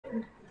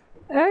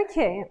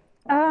Okay,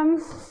 and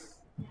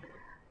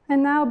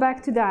now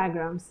back to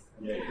diagrams.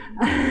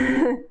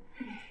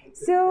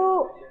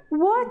 So,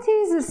 what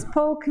is a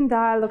spoken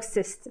dialogue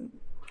system?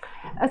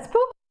 A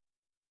spoken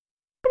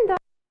dialogue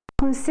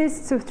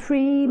consists of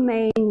three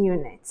main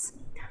units.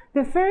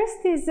 The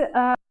first is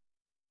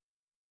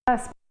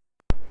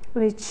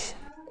which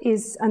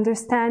is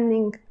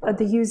understanding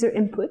the user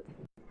input.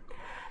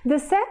 The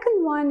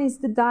second one is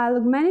the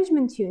dialogue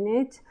management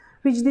unit,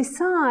 which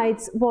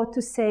decides what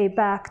to say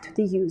back to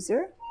the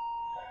user.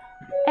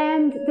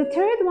 And the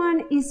third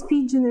one is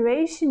speech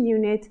generation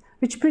unit,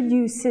 which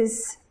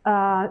produces,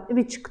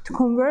 which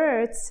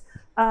converts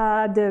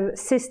the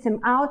system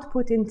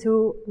output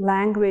into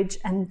language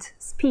and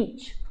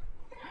speech.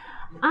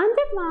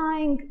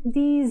 Underlying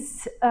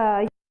these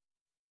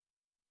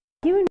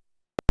units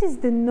is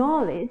the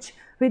knowledge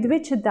with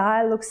which a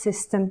dialogue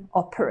system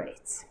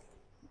operates.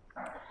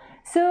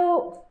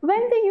 So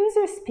when the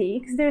user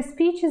speaks, their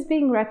speech is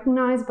being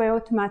recognized by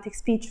automatic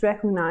speech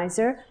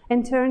recognizer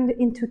and turned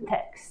into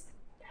text.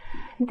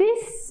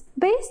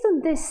 Based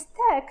on this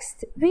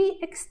text, we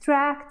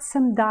extract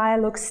some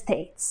dialogue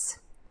states.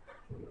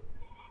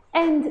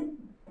 And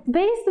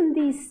based on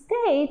these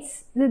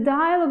states, the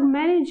dialogue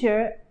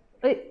manager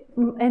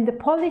and the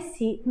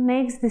policy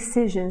makes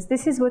decisions.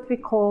 This is what we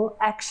call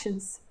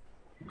actions.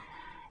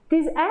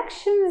 These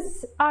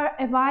actions are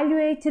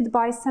evaluated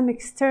by some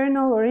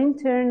external or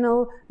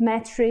internal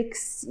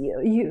metrics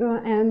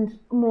and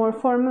more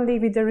formally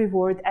with the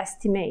reward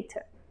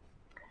estimator.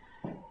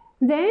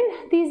 Then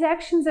these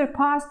actions are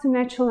passed to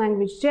natural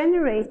language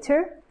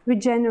generator, which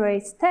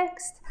generates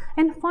text,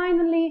 and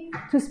finally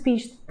to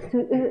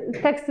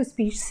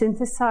text-to-speech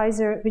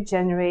synthesizer, which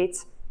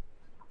generates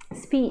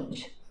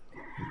speech.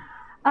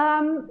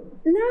 Now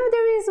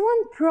there is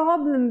one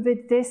problem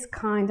with this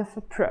kind of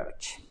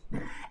approach.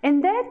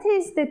 And that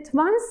is that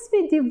once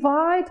we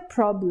divide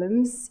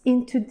problems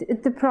into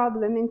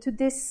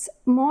these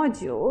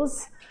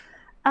modules,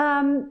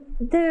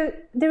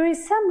 there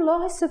is some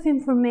loss of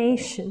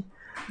information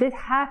that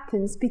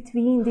happens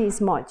between these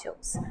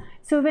modules.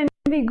 So when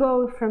we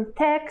go from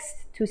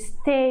text to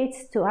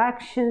states to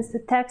actions to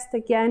text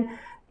again,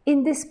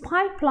 in this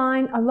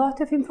pipeline, a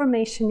lot of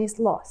information is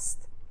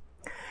lost.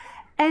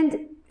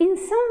 And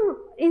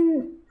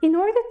in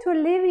order to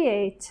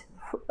alleviate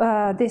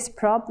this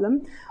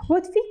problem,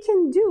 what we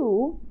can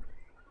do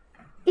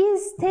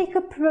is take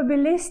a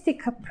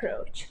probabilistic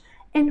approach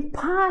and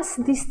pass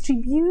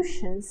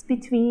distributions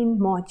between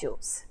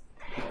modules.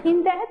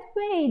 In that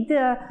way,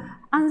 the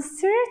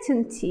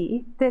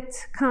uncertainty that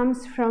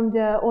comes from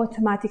the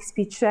automatic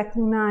speech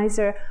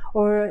recognizer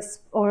or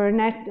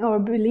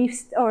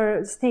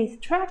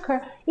state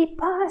tracker, it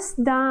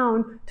passed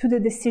down to the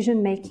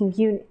decision-making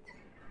unit.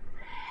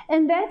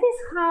 And that is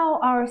how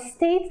our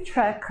state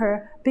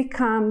tracker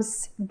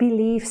becomes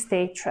belief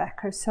state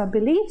tracker. So a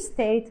belief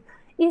state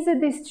is a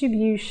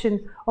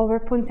distribution over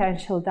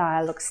potential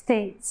dialogue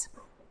states.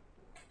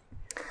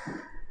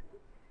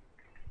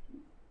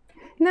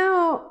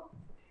 Now,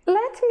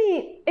 let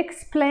me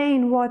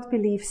explain what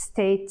belief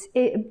state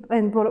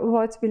and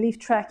what belief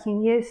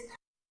tracking is.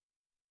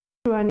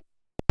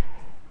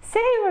 Say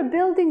you are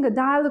building a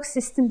dialogue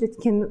system that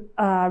can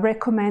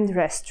recommend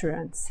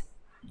restaurants.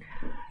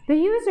 The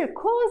user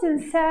calls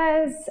and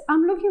says,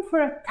 I'm looking for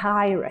a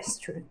Thai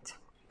restaurant.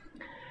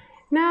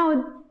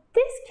 Now,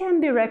 this can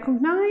be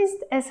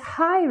recognized as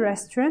Thai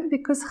restaurant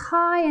because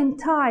Thai and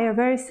Thai are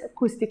very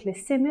acoustically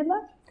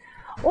similar,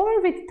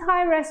 or with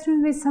Thai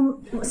restaurant with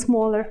some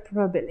smaller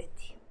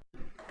probability.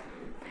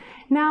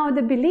 Now,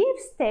 the belief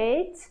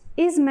state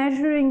is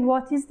measuring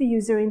what is the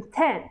user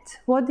intent,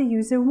 what the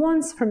user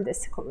wants from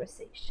this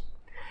conversation.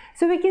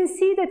 So we can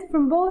see that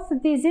from both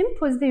of these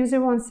inputs, the user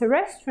wants a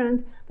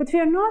restaurant, but we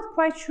are not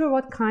quite sure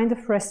what kind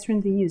of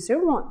restaurant the user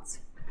wants.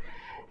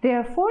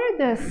 Therefore,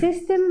 the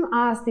system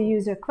asks the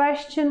user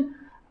question,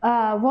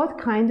 what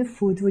kind of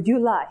food would you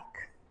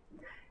like?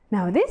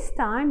 Now this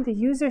time, the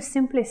user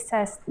simply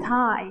says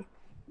Thai,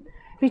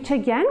 which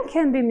again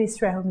can be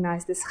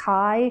misrecognized as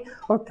Thai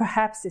or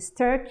perhaps as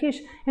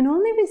Turkish, and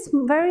only with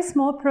very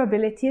small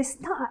probability as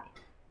Thai.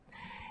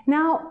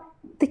 Now,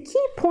 the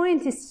key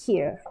point is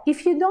here.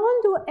 If you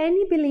don't do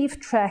any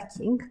belief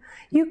tracking,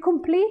 you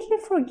completely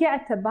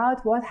forget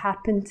about what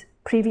happened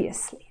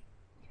previously.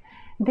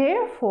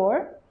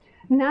 Therefore,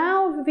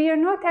 now we are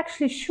not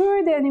actually sure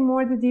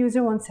anymore that the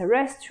user wants a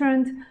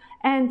restaurant,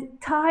 and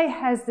Thai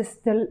has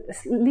the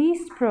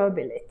least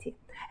probability.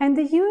 And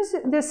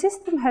the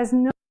system has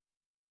no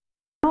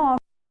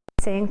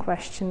same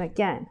question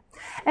again.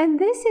 And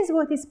this is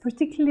what is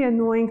particularly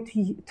annoying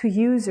to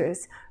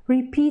users,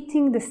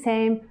 repeating the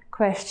same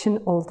question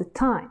all the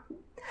time.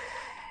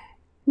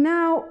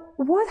 Now,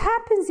 what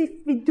happens if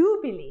we do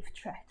belief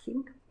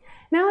tracking?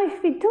 Now,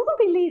 if we do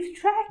belief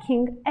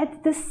tracking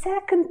at the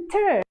second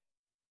turn,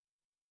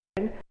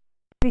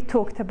 we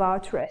talked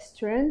about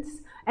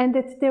restaurants and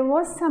that there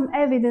was some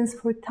evidence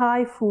for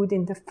Thai food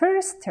in the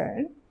first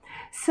turn.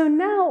 So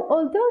now,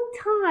 although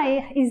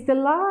Thai is the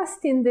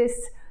last in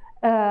this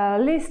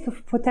list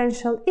of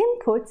potential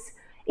inputs,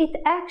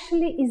 it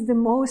actually is the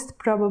most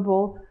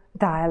probable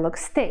dialogue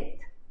state.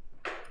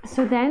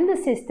 So then the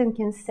system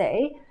can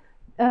say,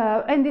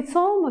 and it's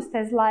almost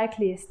as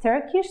likely as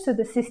Turkish, so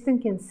the system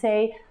can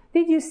say,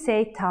 did you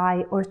say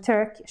Thai or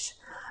Turkish?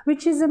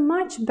 Which is a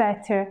much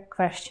better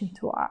question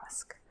to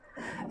ask.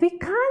 We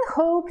can't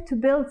hope to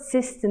build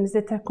systems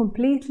that are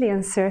completely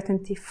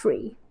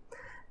uncertainty-free.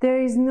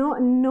 There is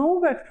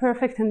nowhere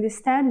perfect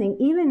understanding,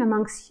 even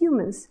amongst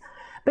humans.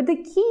 But the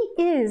key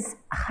is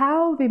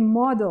how we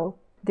model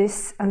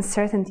this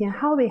uncertainty and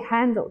how we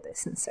handle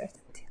this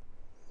uncertainty.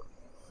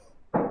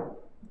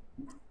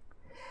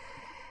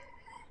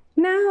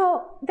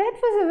 Now, that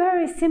was a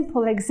very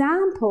simple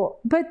example,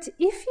 but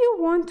if you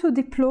want to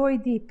deploy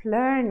deep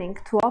learning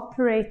to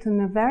operate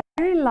on a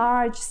very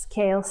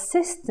large-scale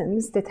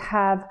systems that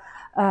have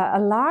a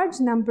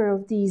large number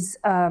of these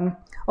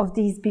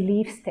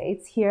belief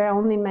states, here I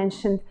only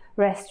mentioned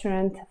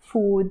restaurant,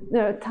 food,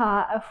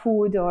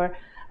 food or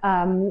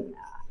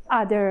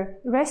other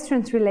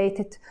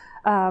restaurant-related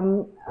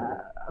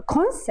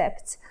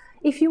concepts.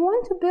 If you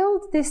want to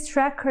build this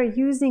tracker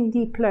using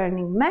deep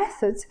learning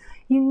methods,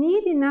 you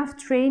need enough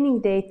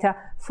training data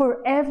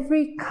for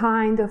every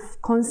kind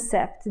of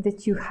concept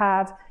that you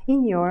have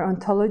in your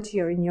ontology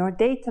or in your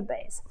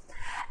database.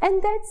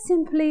 And that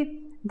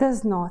simply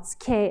does not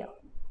scale.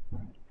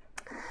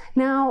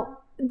 Now,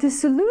 the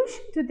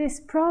solution to this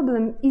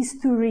problem is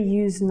to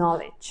reuse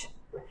knowledge.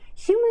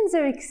 Humans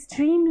are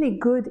extremely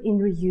good in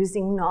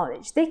reusing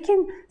knowledge. They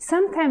can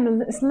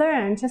sometimes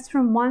learn just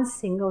from one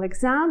single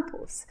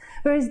example,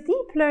 whereas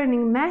deep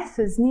learning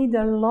methods need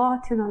a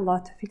lot and a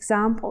lot of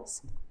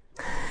examples.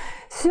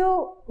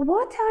 So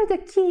what are the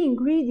key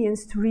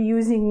ingredients to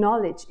reusing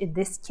knowledge in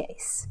this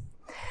case?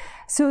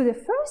 So the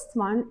first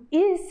one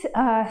is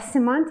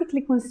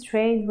semantically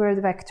constrained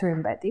word vector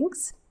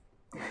embeddings.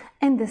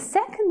 And the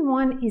second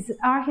one is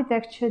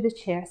architecture that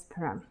shares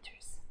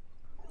parameters.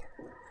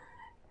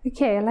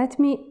 Okay, let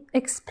me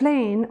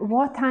explain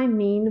what I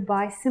mean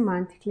by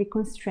semantically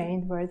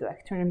constrained word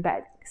vector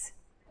embeddings.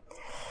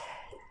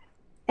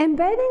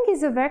 Embedding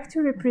is a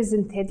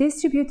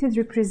distributed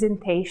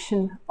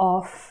representation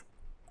of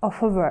a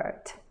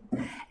word.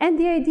 And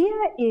the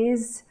idea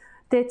is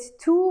that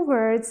two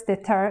words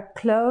that are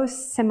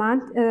close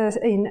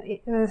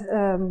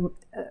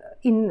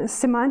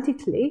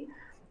semantically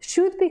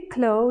should be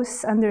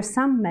close under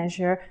some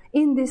measure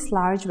in this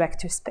large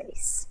vector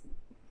space.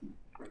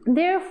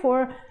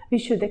 Therefore, we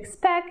should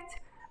expect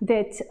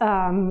that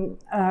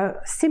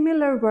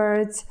similar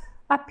words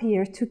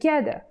appear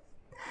together.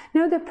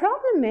 Now, the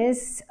problem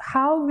is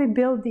how we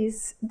build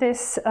this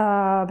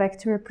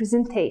vector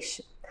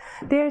representation.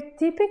 They're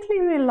typically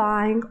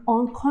relying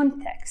on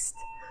context.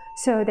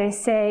 So they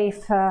say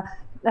if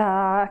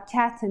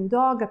cat and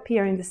dog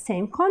appear in the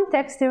same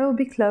context, they will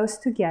be close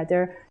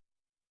together.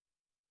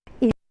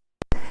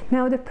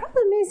 Now, the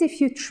problem is if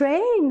you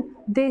train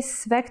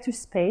this vector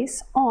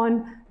space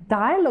on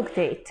dialogue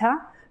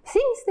data,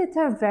 things that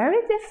are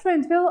very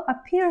different will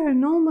appear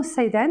in almost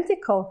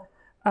identical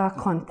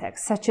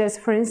contexts, such as,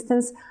 for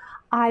instance,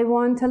 I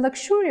want a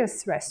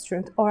luxurious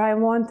restaurant or I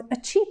want a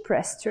cheap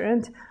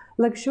restaurant.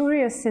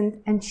 Luxurious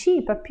and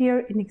cheap appear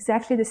in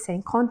exactly the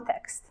same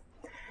context.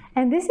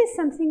 And this is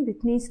something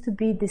that needs to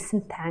be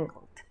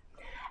disentangled.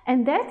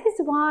 And that is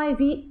why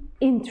we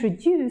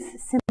introduce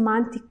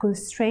semantic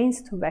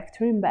constraints to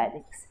vector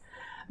embeddings.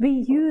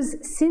 We use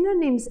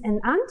synonyms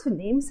and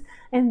antonyms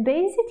and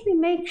basically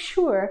make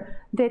sure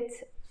that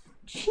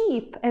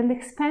cheap and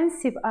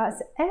expensive are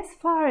as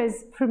far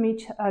as from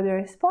each other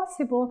as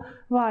possible,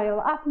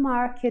 while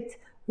upmarket,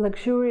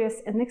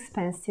 luxurious and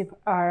expensive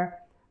are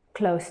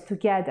close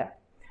together.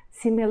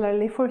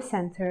 Similarly for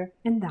center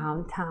and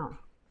downtown.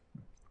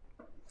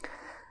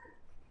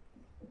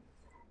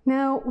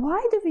 Now,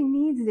 why do we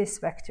need this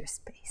vector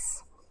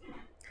space?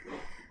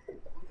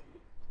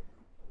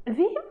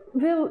 We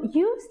will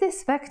use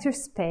this vector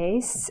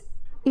space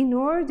in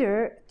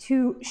order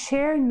to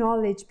share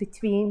knowledge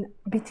between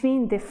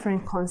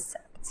different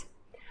concepts.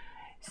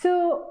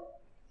 So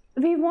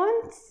we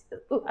want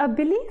a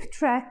belief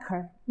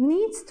tracker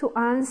needs to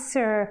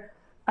answer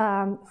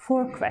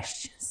 4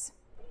 questions.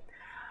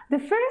 The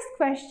first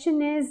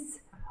question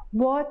is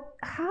what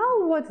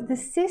the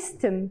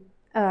system,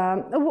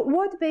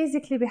 what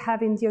basically we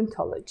have in the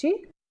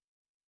ontology,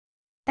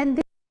 and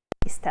this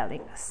is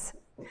telling us.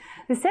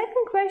 The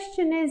second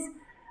question is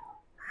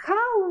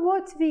how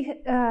what we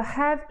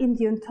have in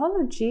the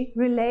ontology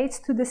relates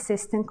to the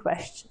system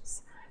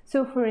questions.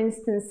 So for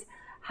instance,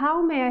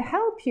 how may I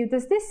help you?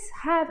 Does this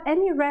have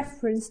any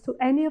reference to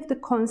any of the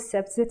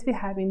concepts that we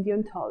have in the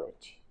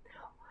ontology?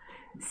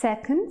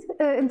 Third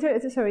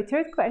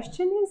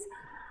question is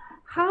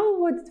how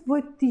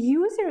what the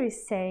user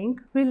is saying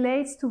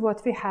relates to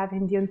what we have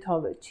in the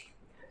ontology.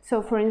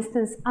 So for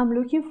instance, I'm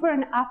looking for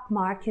an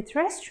upmarket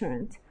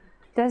restaurant.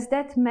 Does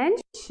that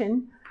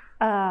mention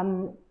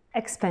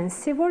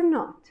expensive or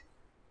not?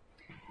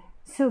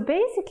 So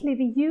basically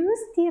we use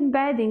the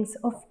embeddings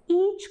of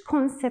each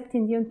concept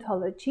in the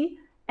ontology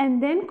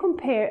and then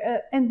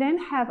compare and then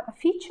have a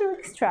feature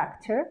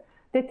extractor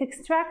that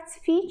extracts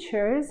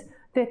features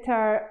that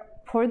are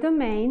for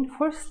domain,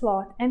 for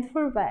slot, and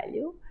for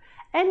value,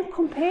 and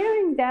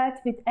comparing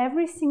that with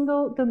every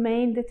single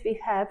domain that we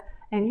have,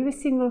 and every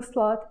single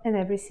slot, and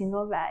every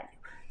single value,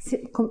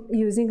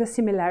 using a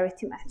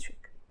similarity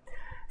metric.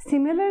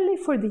 Similarly,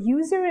 for the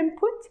user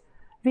input,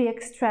 we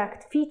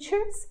extract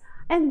features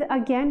and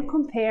again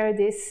compare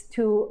this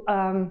to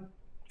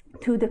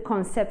the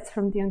concepts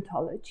from the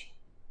ontology.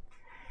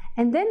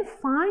 And then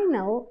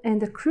final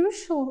and the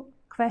crucial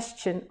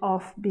question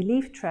of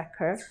belief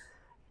tracker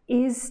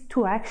is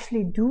to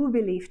actually do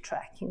belief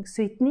tracking.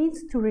 So it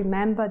needs to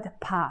remember the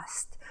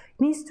past.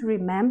 It needs to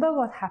remember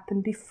what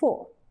happened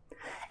before.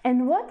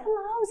 And what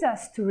allows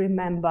us to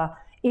remember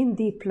in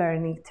deep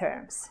learning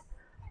terms?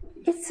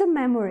 It's a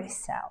memory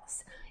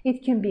cells.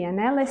 It can be an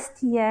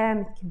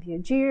LSTM, it can be a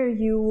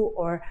GRU,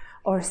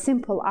 or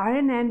simple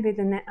RNN with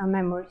a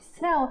memory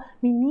cell.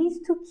 We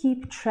need to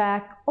keep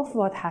track of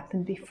what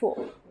happened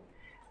before.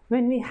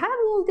 When we have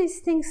all these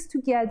things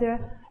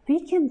together, we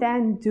can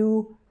then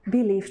do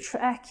belief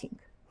tracking.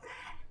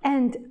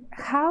 And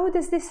how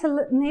does this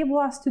enable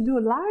us to do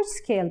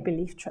large-scale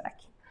belief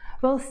tracking?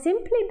 Well,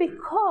 simply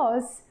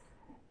because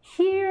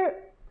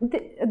here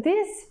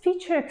these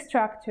feature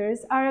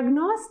extractors are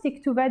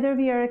agnostic to whether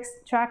we are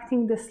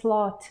extracting the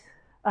slot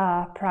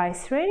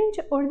price range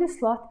or the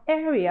slot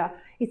area.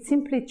 It's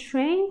simply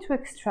trained to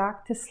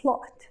extract a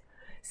slot.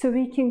 So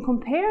we can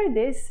compare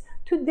this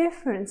to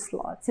different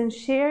slots and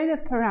share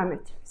the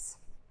parameters.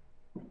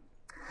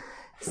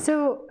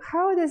 So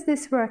how does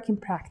this work in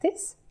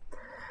practice?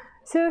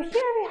 So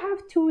here we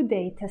have two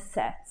data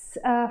sets.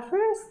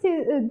 First,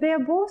 they are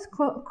both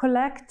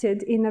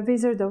collected in a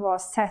Wizard of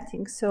Oz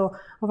setting. So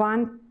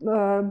one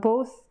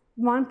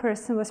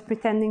person was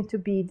pretending to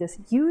be the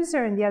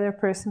user and the other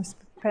person was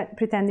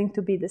pretending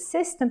to be the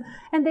system,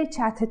 and they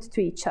chatted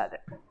to each other.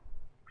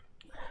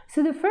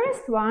 So the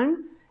first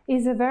one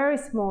is a very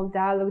small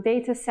dialogue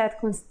data set,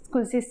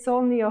 consists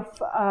only of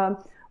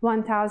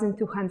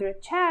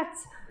 1,200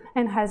 chats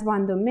and has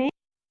one domain.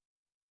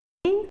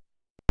 It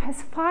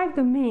has 5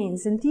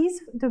 domains, and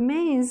these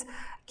domains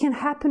can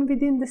happen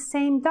within the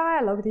same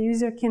dialogue. The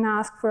user can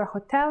ask for a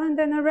hotel and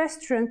then a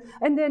restaurant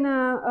and then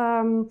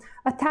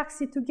a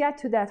taxi to get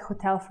to that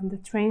hotel from the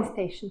train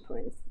station, for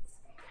instance.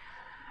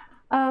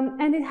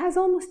 And it has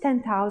almost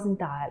 10,000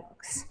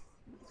 dialogues.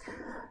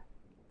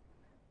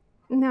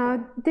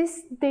 Now,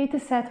 this data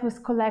set was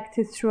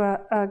collected through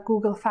a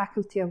Google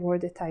Faculty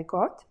Award that I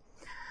got.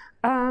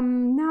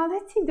 Now,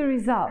 let's see the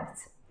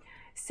results.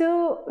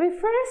 So we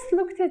first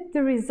looked at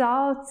the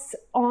results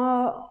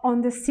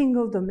on the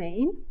single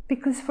domain,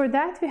 because for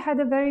that we had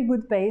a very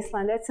good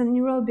baseline. That's a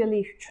neural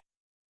belief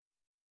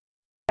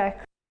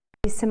tracker,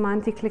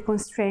 semantically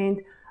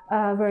constrained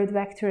word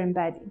vector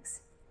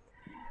embeddings.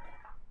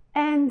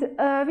 And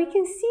we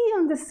can see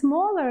on the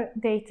smaller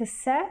data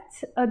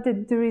set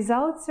that the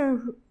results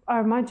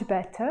are much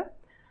better,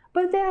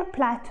 but they are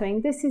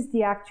plateauing. This is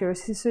the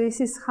accuracy. So this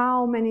is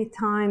how many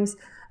times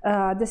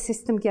the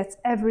system gets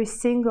every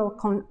single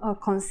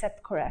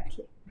concept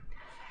correctly.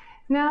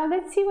 Now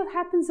let's see what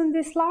happens on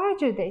this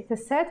larger data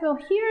set. Well,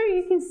 here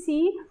you can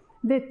see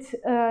that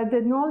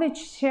the knowledge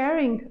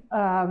sharing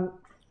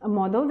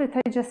model that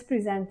I just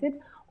presented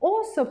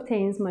also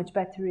obtains much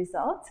better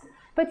results.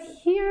 But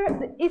here,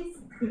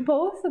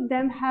 both of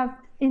them have,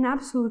 in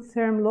absolute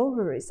term,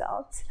 lower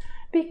results,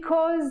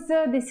 because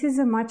this is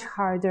a much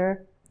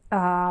harder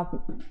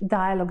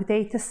dialogue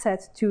data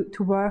set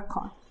to work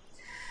on.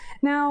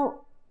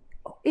 Now,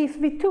 if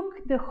we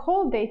took the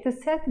whole data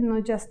set and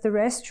not just the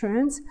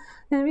restaurants,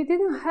 then we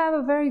didn't have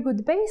a very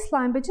good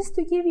baseline. But just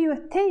to give you a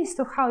taste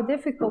of how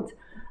difficult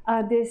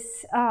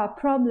this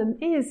problem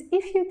is,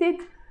 if you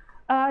did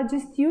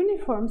just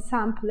uniform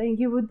sampling,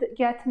 you would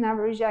get an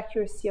average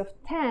accuracy of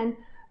 10,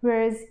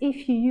 whereas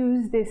if you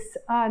use this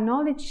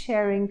knowledge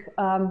sharing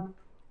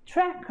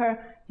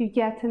tracker, you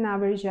get an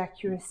average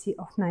accuracy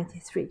of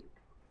 93.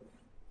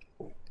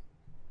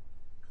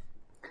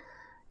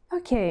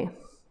 Okay.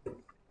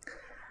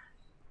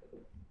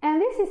 And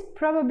this is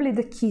probably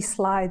the key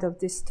slide of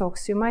this talk,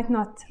 so you might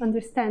not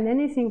understand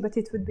anything, but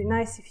it would be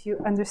nice if you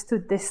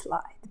understood this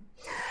slide.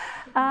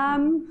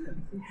 And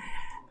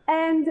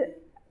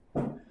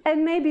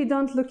maybe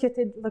don't look at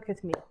it, look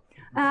at me.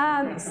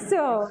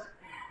 So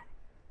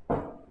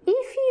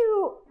if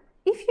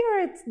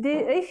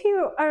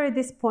you are at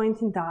this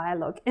point in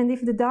dialogue, and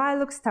if the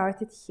dialogue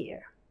started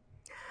here,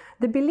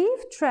 the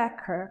belief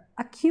tracker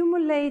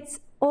accumulates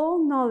all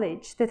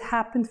knowledge that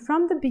happened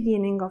from the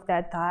beginning of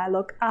that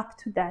dialogue up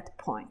to that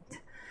point.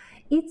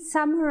 It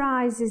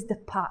summarizes the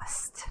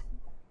past.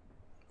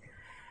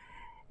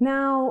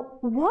 Now,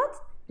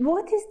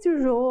 what is the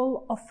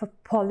role of a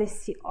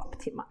policy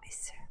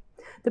optimizer?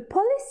 The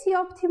policy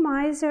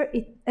optimizer,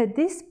 at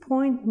this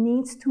point,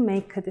 needs to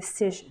make a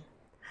decision.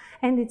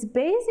 And it's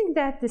basing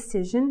that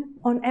decision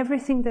on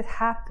everything that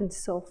happened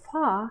so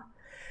far,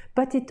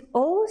 but it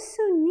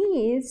also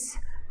needs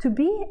to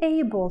be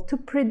able to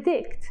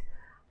predict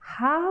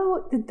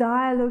how the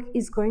dialogue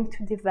is going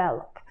to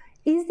develop.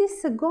 Is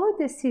this a go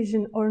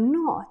decision or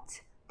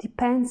not,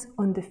 depends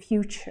on the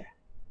future,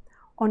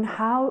 on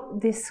how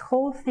this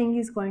whole thing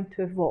is going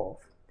to evolve.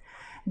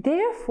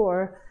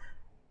 Therefore,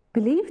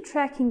 belief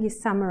tracking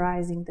is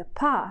summarizing the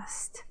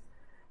past,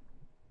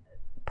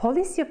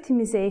 policy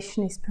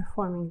optimization is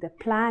performing the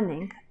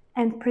planning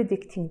and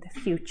predicting the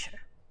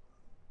future.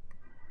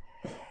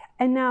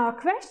 And now a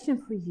question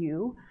for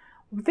you: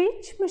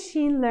 which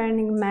machine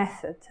learning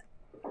method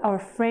or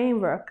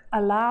framework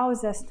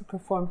allows us to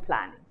perform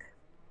planning?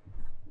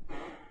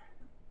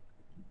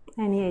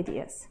 Any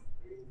ideas?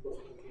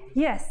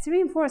 Yes,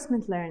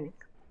 reinforcement learning.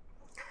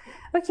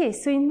 Okay,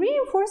 so in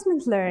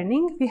reinforcement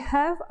learning, we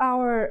have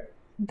our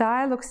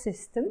dialogue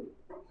system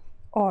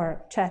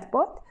or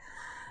chatbot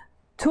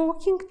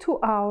talking to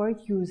our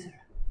user.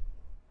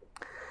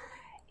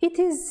 It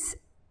is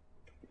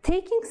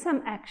taking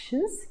some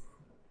actions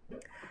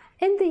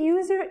and the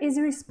user is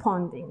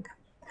responding.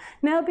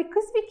 Now,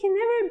 because we can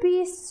never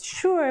be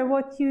sure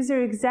what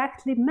user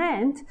exactly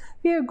meant,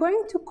 we are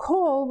going to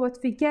call what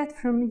we get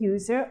from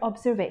user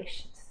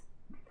observations.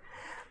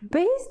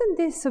 Based on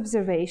these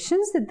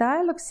observations, the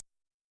dialogue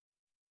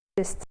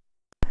system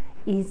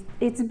is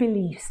its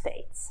belief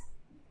states.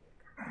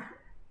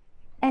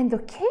 And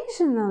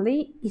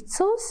occasionally, it's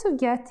also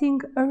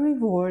getting a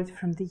reward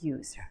from the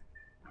user.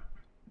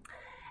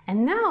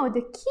 And now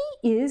the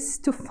key is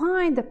to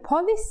find a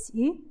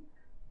policy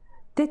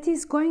that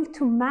is going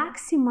to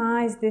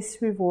maximize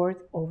this reward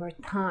over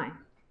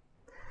time.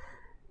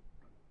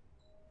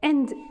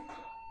 And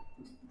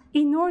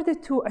in order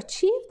to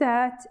achieve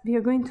that, we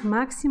are going to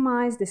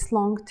maximize this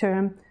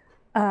long-term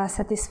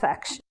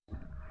satisfaction.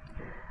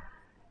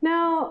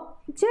 Now,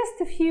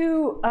 just a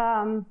few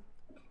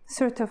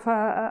sort of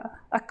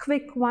a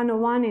quick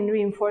 101 in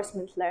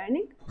reinforcement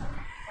learning.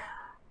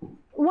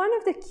 One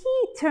of the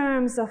key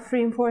terms of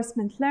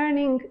reinforcement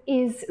learning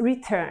is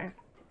return.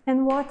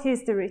 And what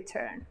is the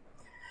return?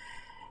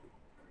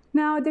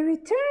 Now, the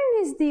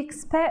return is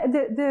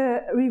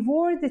the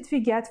reward that we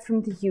get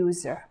from the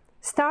user,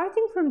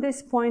 starting from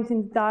this point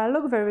in the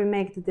dialogue where we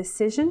make the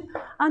decision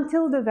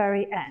until the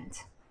very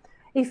end.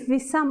 If we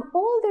sum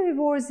all the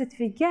rewards that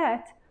we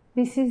get,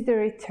 this is the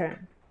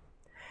return.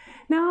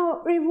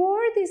 Now,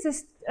 reward is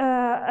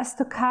a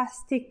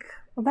stochastic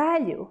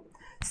value.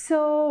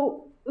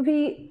 So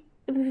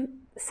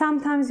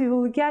sometimes we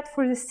will get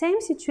for the same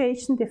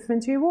situation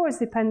different rewards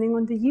depending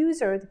on the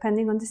user,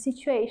 depending on the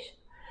situation.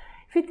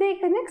 If we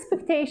take an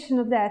expectation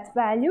of that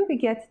value, we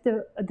get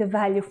the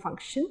value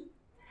function.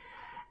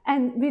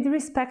 And with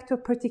respect to a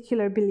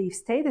particular belief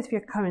state that we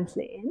are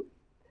currently in.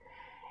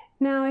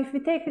 Now, if we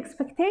take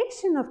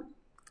expectation of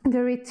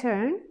the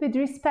return with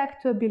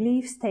respect to a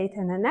belief state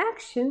and an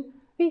action,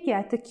 we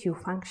get the Q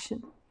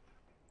function.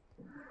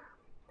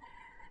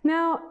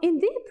 Now, in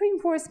deep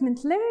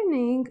reinforcement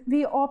learning,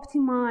 we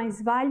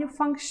optimize value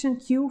function,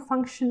 Q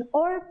function,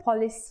 or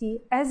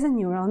policy as a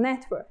neural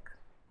network.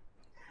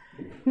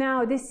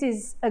 Now, this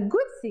is a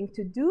good thing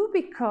to do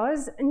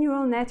because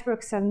neural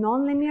networks are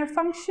nonlinear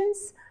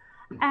functions,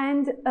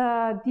 and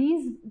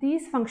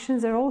these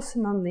functions are also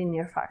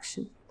nonlinear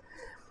functions.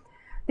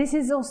 This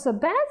is also a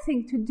bad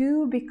thing to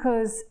do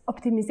because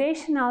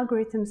optimization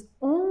algorithms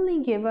only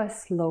give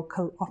us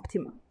local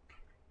optima.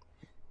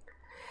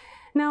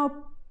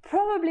 Now,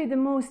 probably the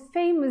most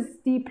famous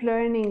deep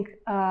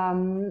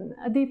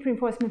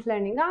reinforcement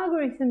learning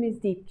algorithm is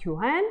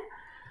DeepQN.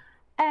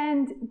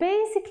 And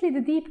basically, the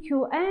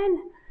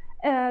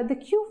DeepQN, the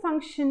Q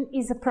function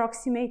is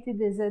approximated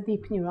as a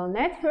deep neural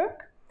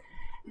network.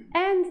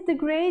 And the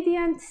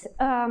gradient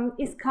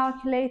is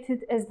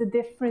calculated as the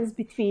difference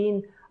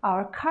between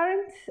our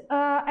current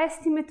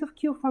estimate of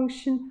Q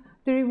function,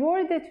 the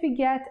reward that we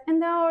get,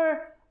 and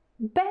our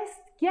best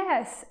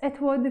guess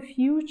at what the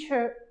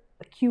future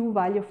Q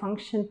value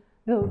function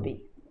will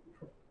be.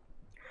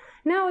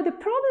 Now, the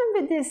problem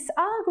with this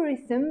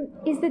algorithm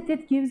is that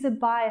it gives a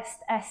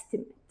biased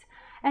estimate.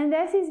 And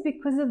that is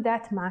because of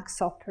that max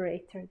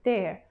operator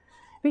there,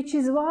 which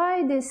is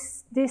why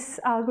this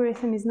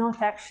algorithm is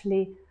not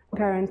actually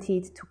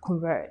guaranteed to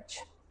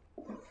converge.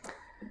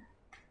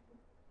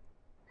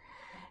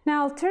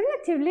 Now,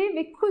 alternatively,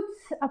 we could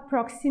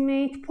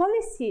approximate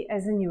policy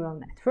as a neural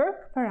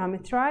network,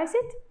 parameterize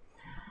it,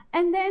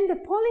 and then the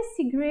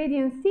policy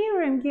gradient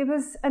theorem gives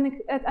us an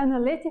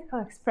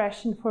analytical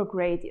expression for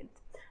gradient.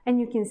 And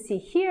you can see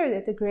here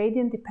that the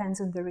gradient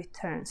depends on the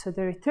return. So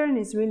the return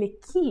is really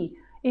key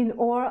in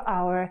all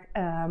our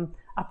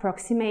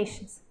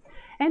approximations.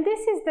 And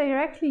this is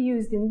directly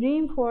used in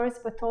reinforce,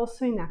 but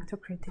also in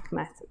actocritic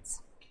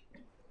methods.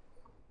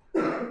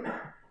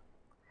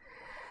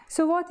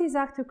 So what is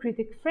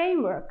actocritic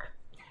framework?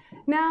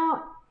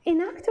 Now, in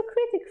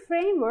actocritic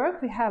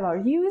framework, we have our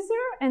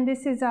user, and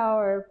this is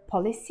our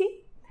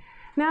policy.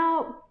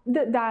 Now,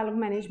 the dialogue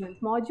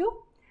management module,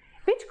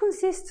 which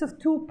consists of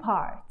two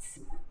parts.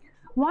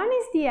 One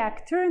is the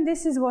actor, and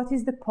this is what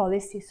is the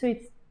policy. So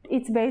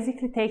it's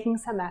basically taking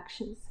some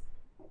actions.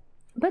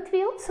 But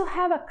we also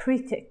have a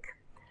critic.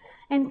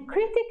 And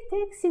critic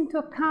takes into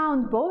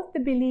account both the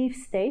belief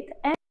state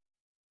and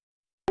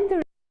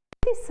the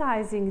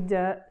criticizing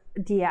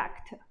the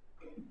actor.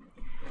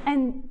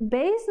 And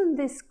based on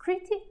this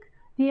critique,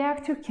 the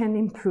actor can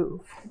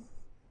improve.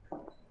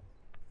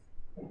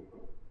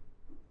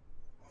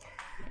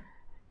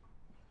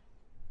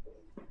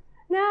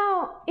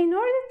 Now, in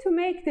order to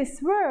make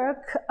this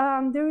work,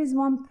 there is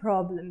one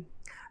problem.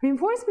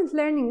 Reinforcement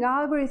learning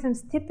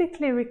algorithms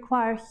typically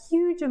require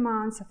huge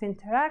amounts of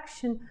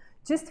interaction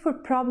just for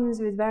problems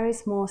with very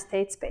small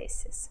state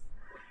spaces.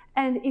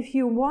 And if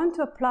you want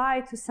to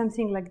apply to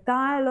something like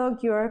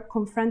dialogue, you're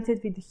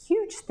confronted with a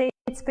huge state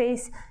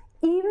space,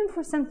 even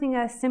for something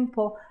as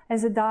simple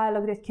as a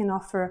dialogue that can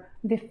offer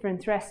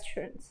different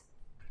restaurants.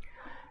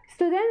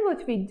 So then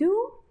what we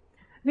do,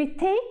 we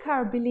take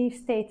our belief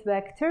state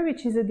vector,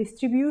 which is a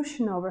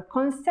distribution over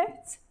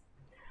concepts,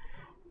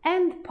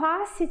 and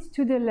pass it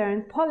to the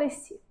learned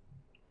policy.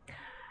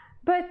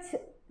 But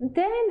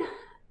then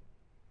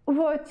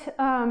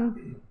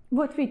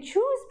what we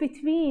choose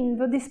between,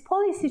 what this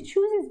policy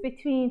chooses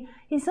between,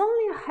 is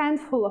only a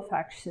handful of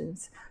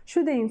actions.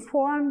 Should they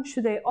inform?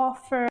 Should they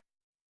offer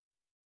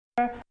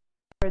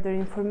further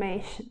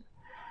information?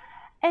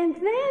 And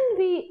then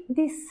we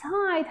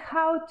decide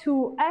how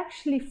to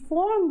actually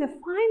form the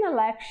final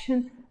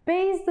action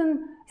based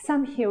on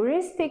some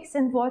heuristics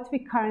and what we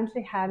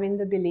currently have in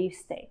the belief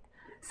state.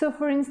 So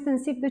for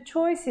instance, if the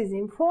choice is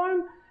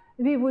inform,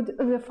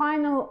 the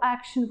final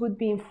action would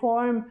be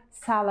inform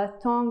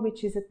Salad Tong,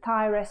 which is a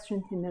Thai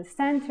restaurant in the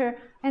center,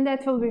 and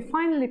that will be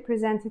finally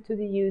presented to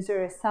the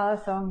user as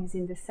Salad Tong is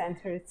in the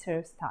center, it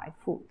serves Thai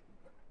food.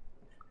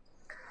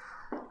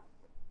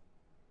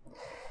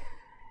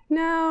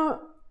 Now,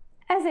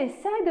 as I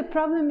said, the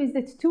problem is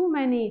that too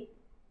many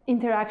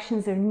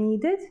interactions are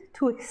needed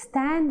to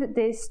extend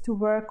this to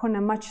work on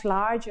a much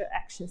larger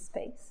action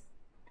space.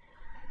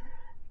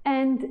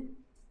 And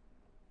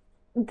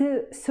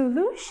the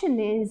solution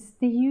is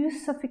the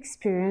use of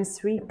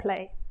experience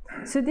replay.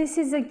 So this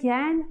is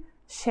again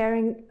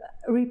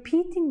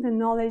repeating the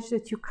knowledge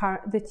that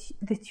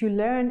you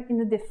learn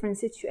in a different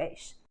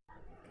situation.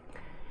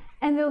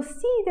 And we'll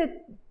see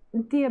that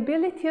the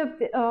ability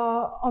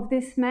of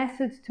this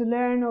method to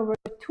learn over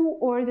 2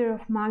 orders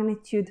of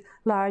magnitude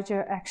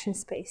larger action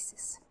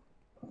spaces.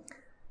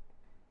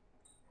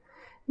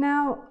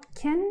 Now,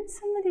 can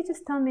somebody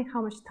just tell me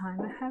how much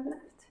time I have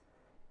left?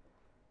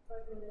 5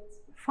 minutes.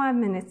 5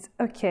 minutes,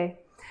 okay.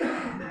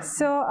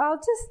 So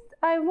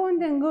I won't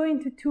then go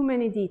into too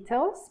many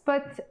details,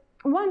 but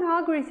one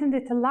algorithm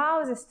that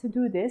allows us to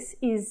do this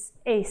is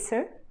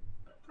ACER.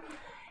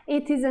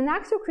 It is an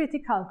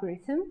actor-critic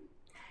algorithm.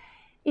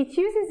 It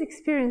uses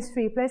experience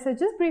replay. So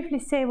just briefly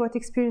say what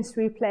experience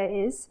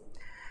replay is.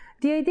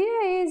 The idea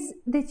is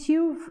that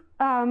you've,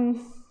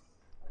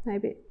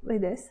 maybe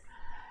like this.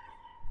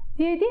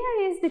 The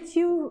idea is that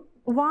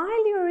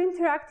while you're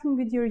interacting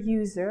with your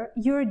user,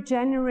 you're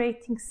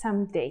generating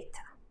some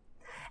data.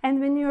 And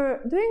when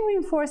you're doing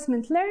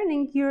reinforcement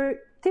learning, you're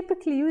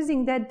typically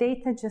using that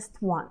data just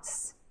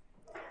once.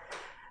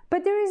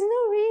 But there is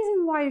no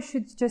reason why you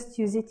should just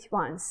use it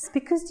once,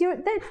 because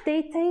that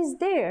data is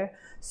there,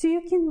 so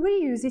you can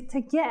reuse it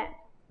again.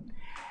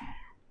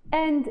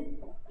 And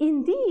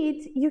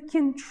indeed, you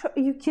can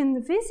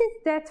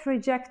visit that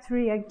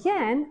trajectory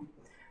again,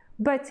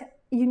 but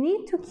you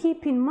need to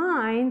keep in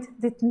mind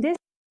that this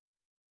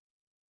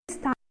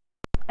time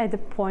at the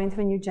point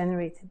when you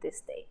generated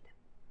this data.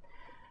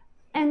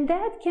 And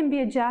that can be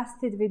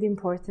adjusted with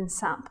importance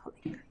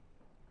sampling.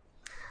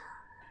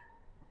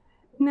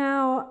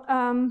 Now,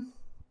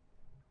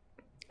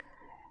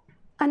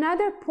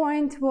 another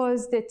point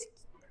was that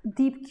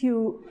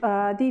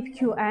DeepQN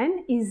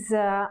is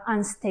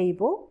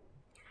unstable.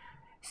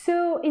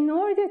 So in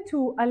order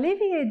to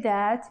alleviate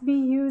that, we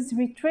use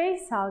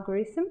retrace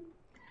algorithm.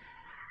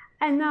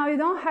 And now you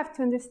don't have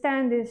to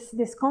understand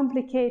this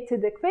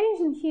complicated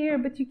equation here,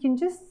 but you can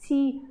just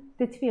see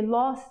that we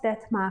lost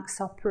that max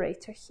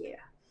operator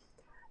here,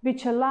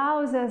 which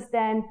allows us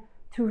then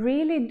to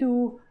really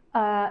do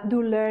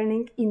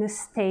learning in a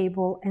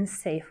stable and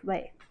safe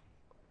way.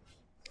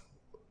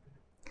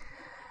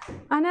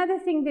 Another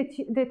thing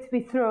that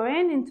we throw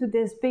into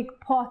this big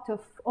pot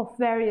of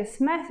various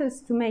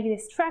methods to make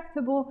this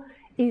tractable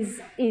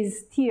is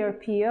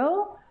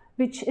TRPO,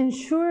 which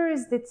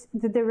ensures that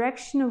the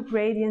direction of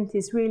gradient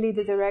is really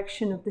the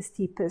direction of the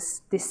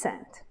steepest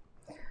descent.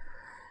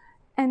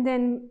 And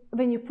then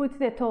when you put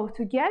that all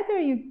together,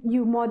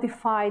 you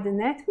modify the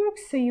network,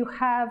 so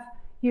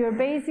you're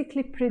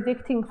basically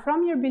predicting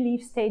from your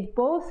belief state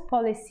both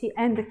policy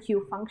and the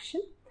Q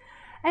function.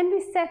 And we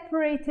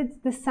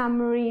separated the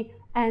summary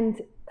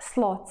and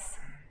slots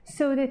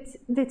so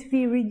that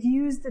we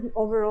reduced the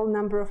overall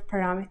number of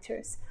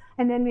parameters.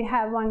 And then we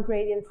have one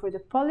gradient for the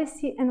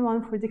policy and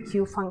one for the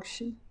Q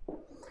function.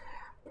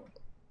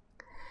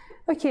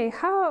 Okay,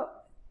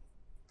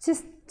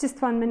 just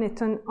 1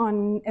 minute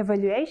on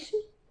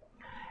evaluation.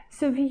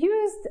 So we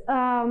used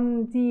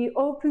the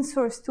open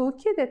source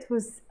toolkit that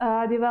was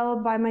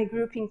developed by my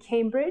group in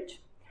Cambridge,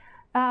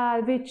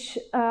 which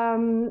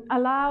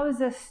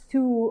allows us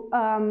to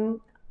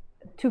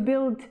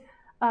build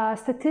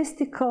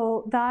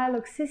statistical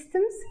dialogue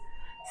systems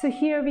So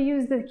here we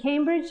use the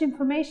Cambridge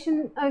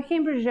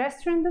Cambridge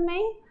restaurant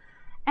domain,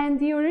 and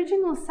the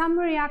original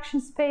summary action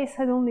space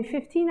had only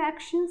 15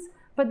 actions,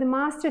 but the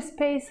master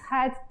space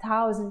had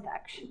 1,000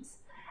 actions.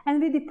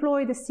 And we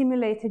deployed a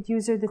simulated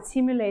user that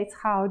simulates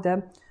how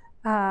the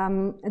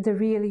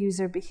real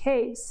user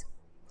behaves.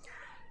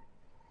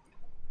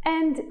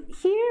 And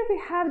here we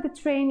have the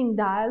training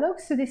dialog.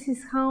 So this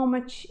is how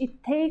much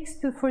it takes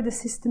for the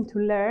system to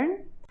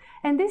learn.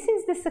 And this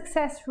is the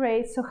success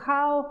rate. So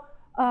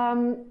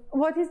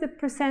what is the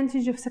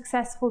percentage of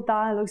successful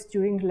dialogues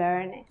during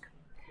learning?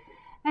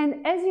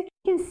 And as you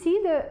can see,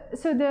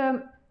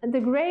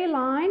 the gray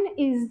line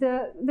is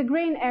the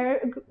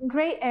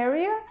gray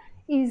area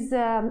is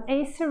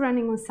ACER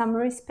running on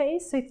summary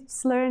space. So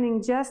it's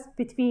learning just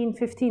between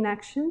 15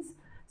 actions.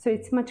 So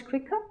it's much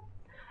quicker.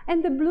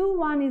 And the blue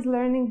one is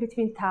learning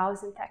between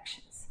 1,000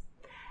 actions.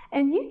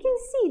 And you can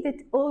see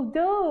that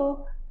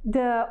although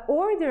the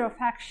order of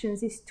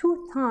actions is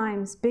 2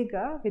 times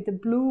bigger with the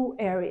blue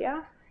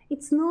area,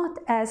 it's not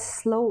as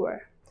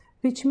slower,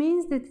 which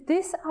means that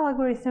this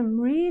algorithm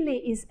really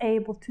is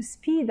able to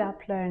speed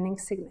up learning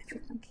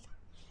significantly.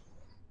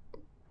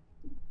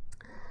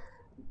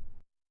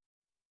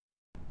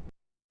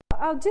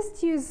 I'll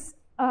just use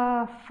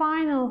a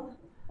final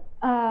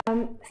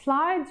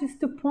slide just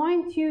to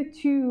point you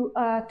to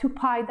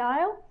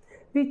PyDial,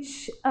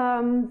 which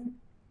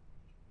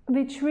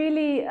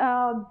really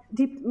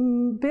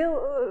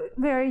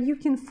where you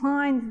can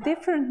find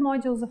different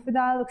modules of a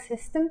dialog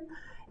system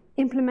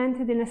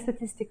implemented in a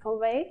statistical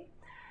way.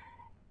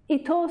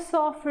 It also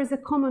offers a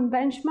common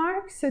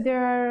benchmark. So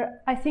there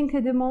are, I think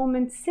at the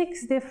moment,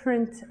 6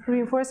 different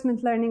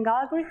reinforcement learning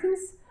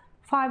algorithms,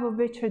 5 of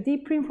which are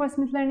deep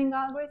reinforcement learning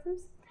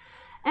algorithms.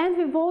 And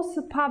we've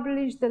also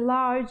published the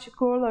large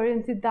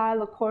goal-oriented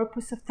dialogue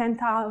corpus of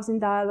 10,000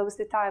 dialogues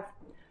that I've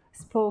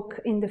spoke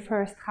in the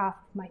first half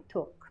of my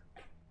talk.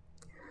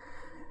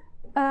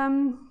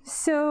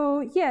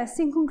 So yes,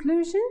 in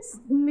conclusions,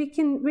 we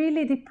can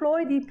really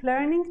deploy deep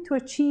learning to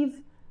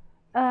achieve,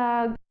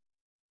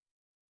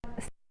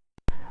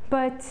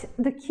 but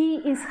the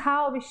key is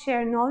how we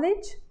share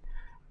knowledge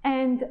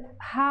and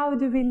how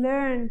do we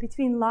learn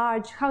between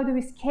how do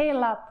we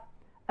scale up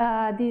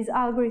these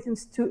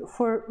algorithms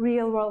for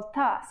real-world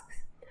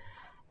tasks.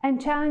 And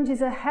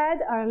challenges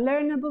ahead are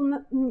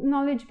learnable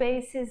knowledge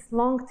bases,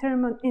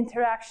 long-term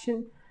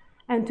interaction,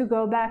 and to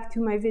go back to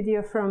my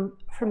video from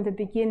the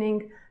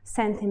beginning,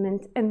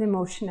 sentiment and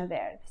emotion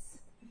awareness.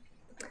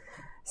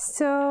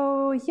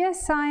 So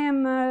yes, I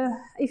am,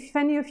 if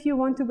any of you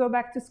want to go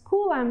back to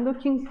school, I'm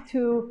looking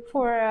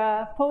for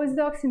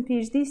postdocs and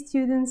PhD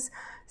students,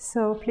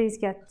 so please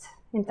get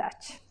in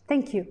touch.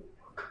 Thank you.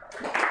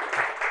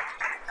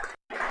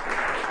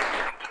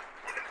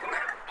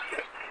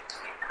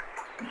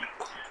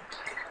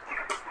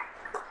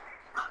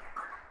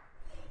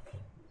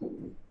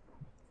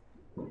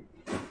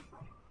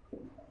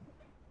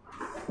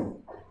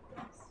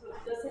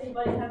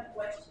 Anybody have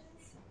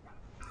questions?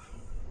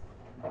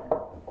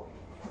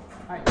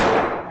 Hi.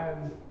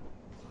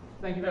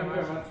 Thank you very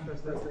much,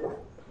 Professor.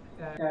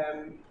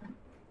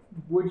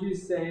 Would you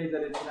say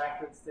that it's an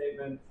accurate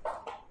statement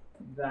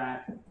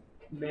that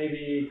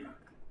maybe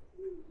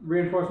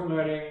reinforcement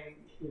learning,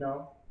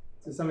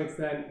 to some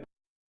extent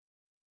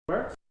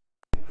works?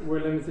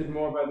 We're limited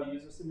more by the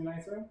user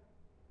simulator?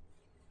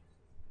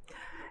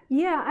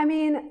 Yeah, I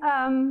mean,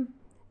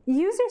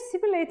 user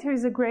simulator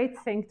is a great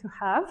thing to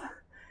have,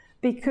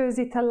 because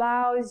it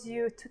allows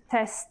you to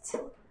test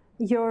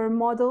your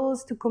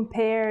models, to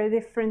compare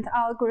different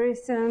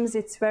algorithms.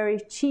 It's very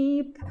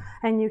cheap,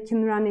 and you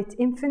can run it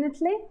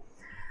infinitely.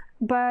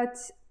 But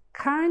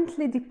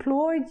currently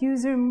deployed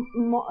user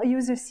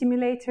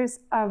simulators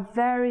are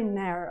very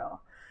narrow.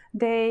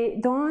 They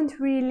don't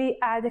really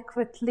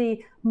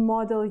adequately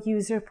model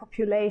user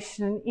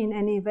population in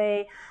any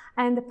way.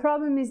 And the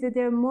problem is that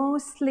they're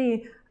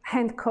mostly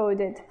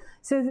hand-coded.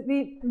 So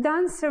we've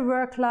done some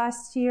work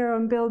last year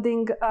on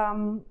building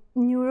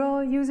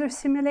neural user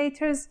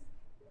simulators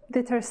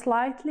that are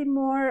slightly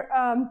more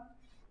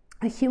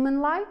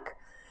human-like,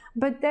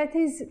 but that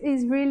is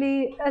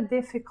really a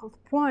difficult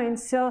point.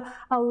 So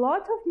a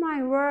lot of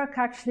my work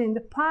actually in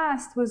the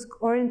past was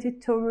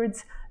oriented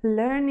towards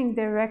learning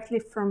directly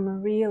from a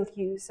real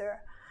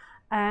user.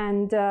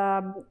 And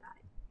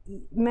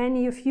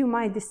many of you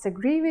might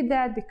disagree with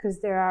that because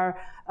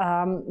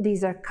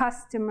these are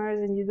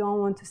customers and you don't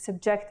want to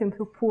subject them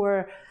to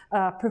poor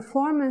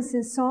performance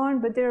and so on,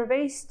 but there are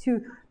ways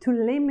to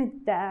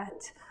limit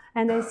that.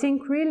 And I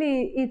think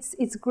really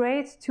it's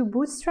great to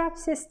bootstrap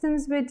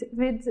systems with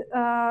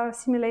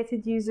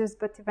simulated users,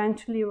 but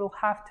eventually we'll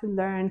have to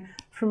learn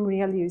from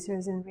real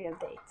users and real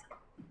data.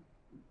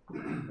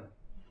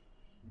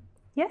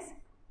 Yes?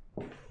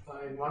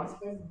 In one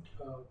slide,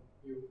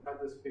 you had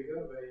this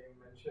figure where you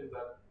mentioned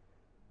that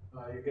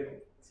you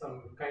get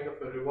some kind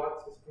of a reward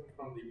system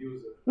from the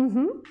user.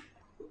 Mm-hmm.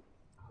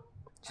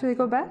 Should I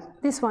go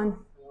back? This one?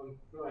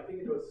 No, I think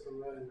it was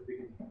somewhere in the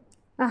beginning.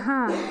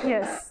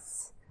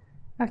 Yes.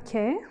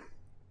 Okay.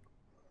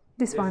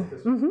 This one.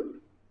 This mm-hmm.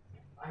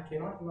 I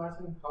cannot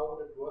imagine how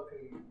would it work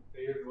in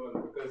real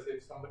world, because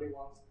if somebody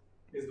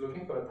is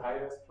looking for a Thai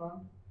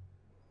restaurant,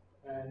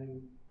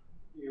 and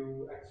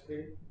you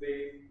actually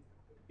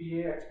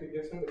PA actually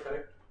gives him the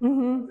correct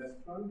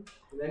restaurant,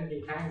 and then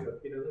he hangs up.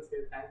 He doesn't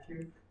say thank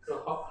you.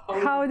 So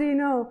how do you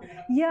know?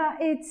 Yeah,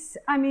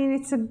 I mean,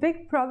 it's a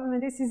big problem,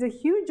 and this is a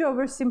huge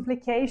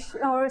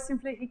oversimplification or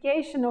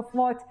simplification of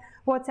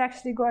what's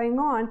actually going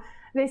on.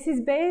 This is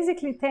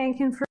basically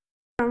taken from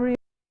a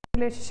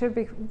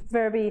relationship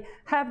where we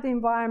have the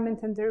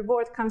environment and the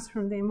reward comes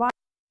from the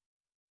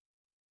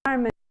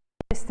environment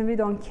system. We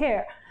don't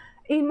care.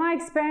 In my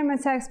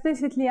experiments, I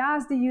explicitly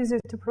asked the user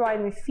to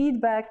provide me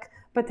feedback,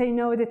 but I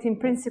know that in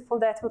principle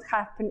that would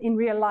happen in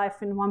real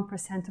life in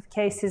 1% of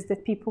cases,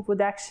 that people would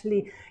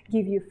actually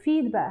give you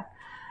feedback.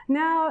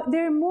 Now,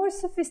 there are more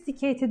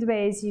sophisticated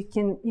ways you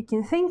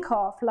can think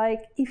of,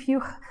 like if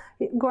you,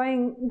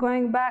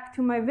 going back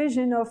to my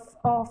vision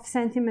of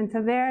sentiment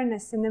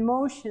awareness and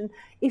emotion,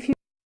 if you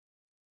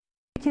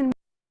can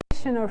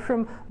or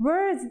from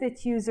words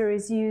that user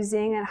is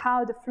using and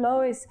how the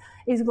flow is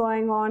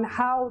going on,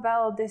 how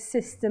well the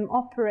system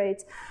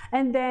operates,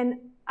 and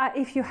then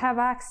if you have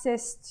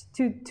access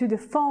to the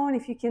phone,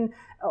 if you can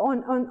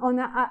on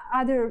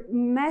other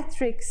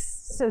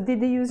metrics, so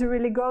did the user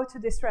really go to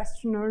this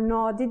restaurant or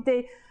not? Did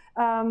they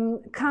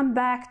come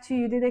back to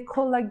you? Did they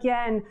call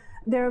again?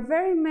 There are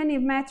very many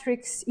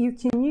metrics you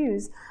can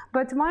use,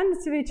 but one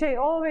which I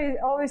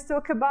always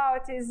talk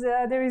about is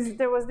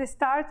there was this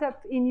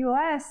startup in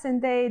US,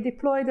 and they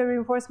deployed a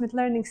reinforcement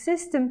learning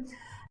system,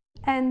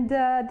 and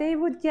they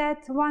would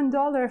get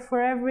 $1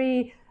 for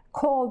every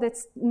call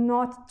that's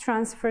not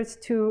transferred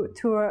to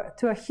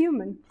a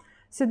human.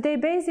 So they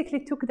basically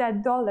took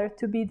that dollar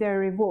to be their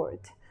reward.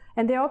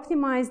 And they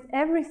optimized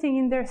everything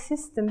in their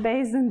system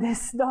based on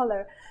this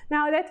dollar.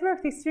 Now, that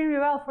worked extremely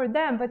well for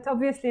them, but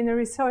obviously in a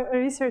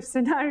research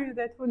scenario,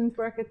 that wouldn't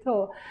work at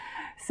all.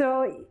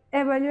 So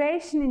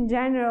evaluation in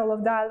general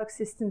of dialogue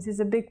systems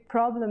is a big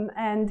problem,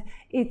 and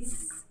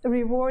its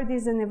reward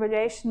is an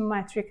evaluation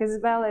metric as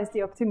well as the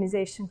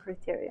optimization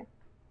criteria.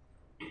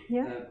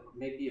 Yeah?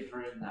 Maybe a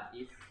very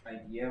naive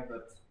idea,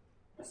 but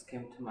this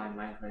came to my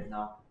mind right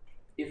now.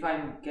 If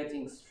I'm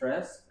getting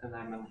stressed and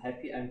I'm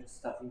unhappy, I'm just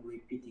starting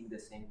repeating the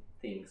same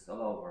things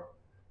all over.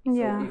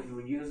 Yeah. So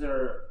if a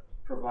user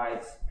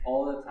provides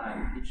all the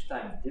time, each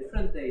time,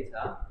 different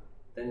data,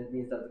 then it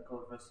means that the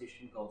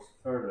conversation goes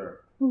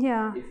further.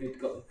 Yeah. If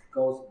it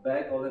goes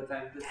back all the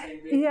time, the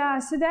same data. Yeah.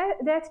 So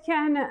that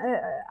can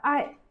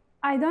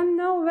I don't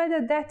know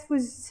whether that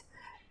was.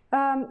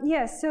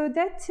 Yes, so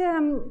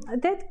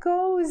that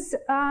goes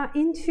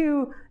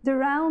into the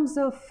realms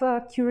of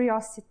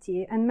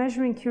curiosity and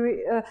measuring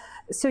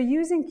so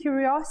using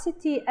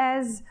curiosity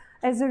as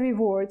a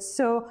reward.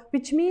 So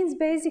which means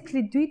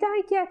basically, did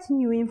I get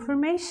new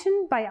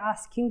information by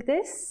asking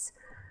this?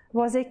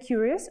 Was I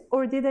curious,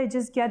 or did I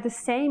just get the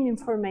same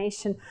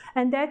information?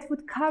 And that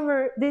would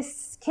cover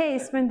this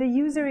case when the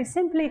user is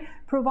simply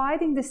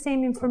providing the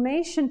same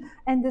information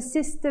and the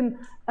system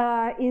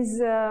is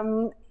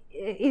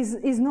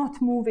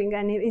not moving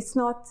and it's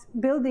not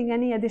building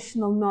any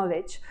additional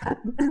knowledge.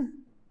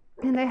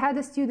 And I had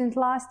a student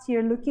last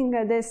year looking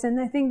at this, and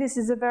I think this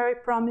is a very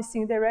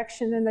promising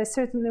direction, and I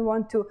certainly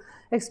want to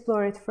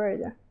explore it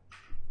further.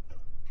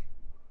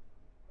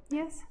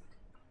 Yes?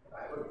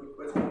 I have a quick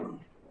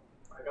question.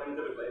 I come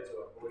into it late,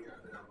 so I'm going to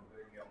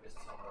miss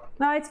somewhere.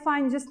 No, it's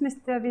fine, you just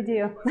missed the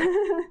video. In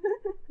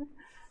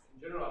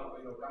general,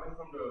 coming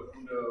from the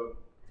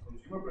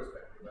consumer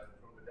perspective and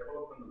from the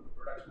development of the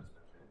product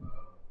perspective,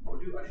 would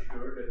you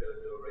assure that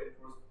the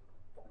reinforcement,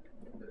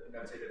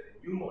 let's say that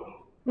the new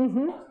model doesn't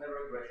have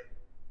regression?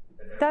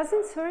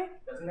 Doesn't, sorry?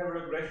 Doesn't have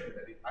regression,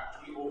 that it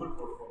actually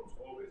overperforms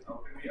always.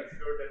 How can we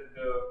assure that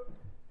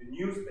the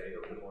new state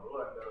of the model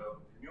and the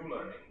new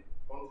learning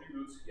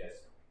contributes,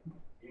 yes,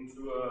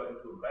 into a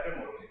better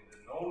model in the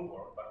known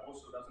world, but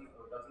also doesn't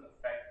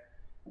affect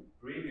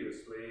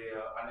previously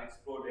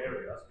unexplored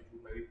areas which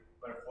will maybe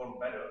perform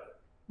better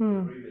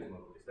than the previous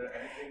model? Is there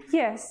anything?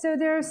 Yes, so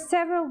there are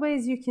several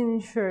ways you can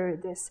ensure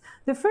this.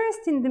 The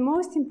first and the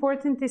most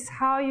important is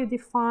how you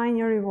define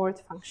your reward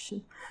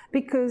function,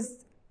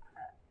 because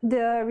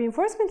the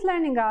reinforcement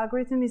learning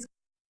algorithm is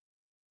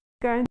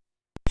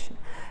guaranteed.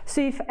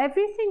 So if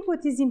everything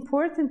what is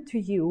important to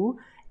you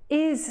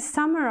is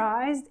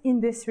summarized in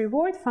this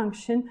reward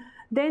function,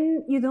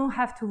 then you don't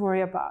have to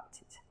worry about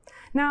it.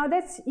 Now,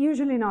 that's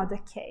usually not the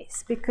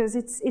case, because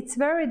it's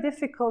very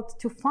difficult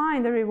to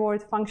find a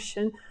reward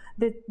function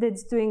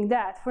that's doing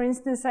that. For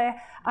instance,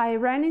 I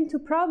ran into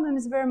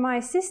problems where my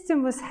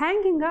system was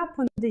hanging up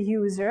on the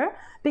user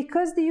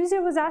because the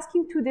user was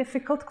asking too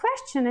difficult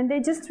question, and they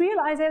just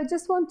realized I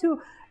just want to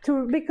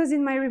because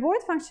in my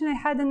reward function I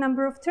had a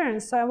number of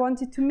turns, so I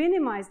wanted to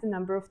minimize the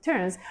number of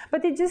turns,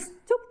 but they just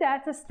took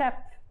that a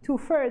step too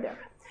further.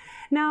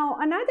 Now,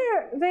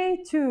 another way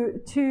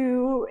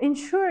to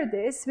ensure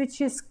this,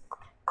 which is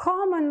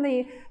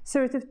commonly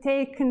sort of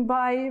taken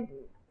by,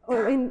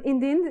 or in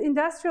the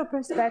industrial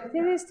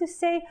perspective, is to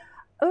say,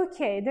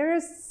 okay, there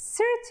are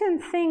certain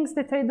things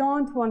that I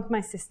don't want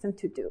my system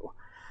to do.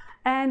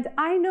 And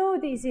I know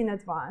these in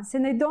advance,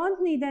 and I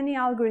don't need any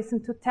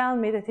algorithm to tell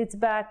me that it's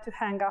bad to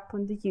hang up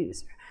on the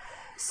user.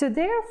 So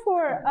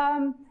therefore,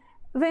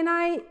 when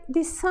I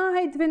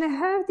decide, when I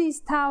have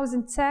these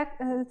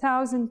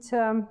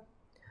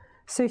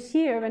so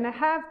here, when I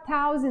have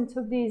thousands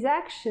of these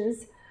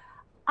actions,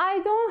 I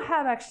don't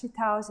have actually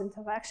thousands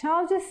of actions.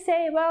 I'll just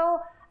say,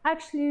 well,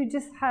 actually you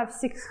just have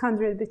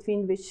 600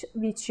 between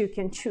which you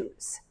can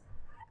choose,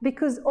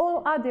 because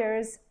all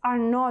others are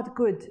not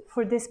good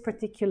for this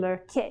particular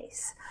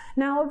case.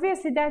 Now,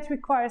 obviously, that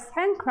requires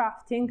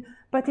handcrafting,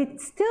 but it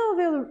still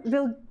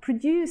will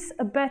produce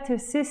a better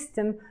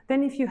system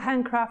than if you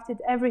handcrafted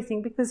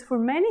everything, because for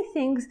many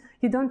things,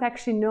 you don't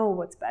actually know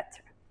what's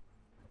better.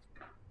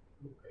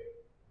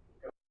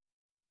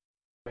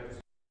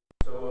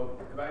 So,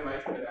 if I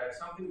imagine that I have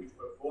something which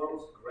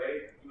performs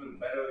great, even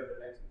better in the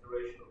next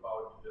iteration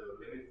about the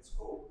limited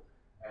scope,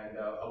 and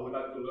I would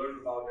like to learn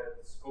about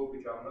that scope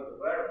which I'm not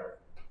aware of.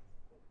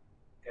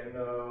 Is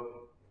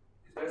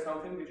there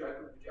something which I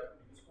could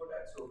use for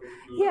that? So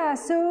yeah.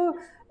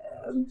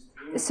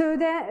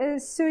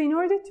 So in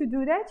order to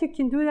do that, you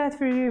can do that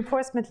for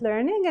reinforcement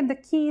learning, and the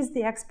key is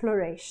the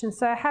exploration.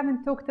 So I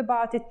haven't talked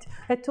about it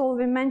at all.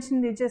 We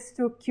mentioned it just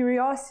through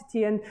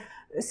curiosity, and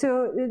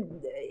so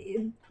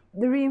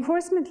the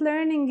reinforcement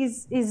learning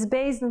is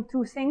based on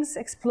two things: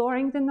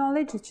 exploring the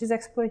knowledge, which is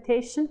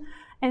exploitation,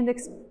 and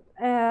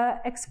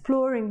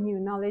exploring new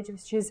knowledge,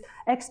 which is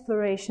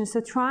exploration. So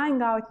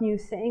trying out new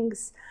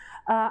things.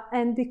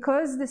 And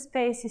because the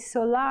space is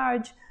so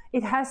large,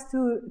 it has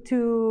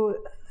to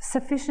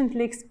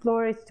sufficiently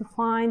explore it to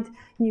find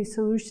new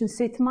solutions.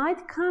 So it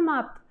might come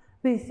up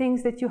with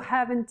things that you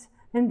haven't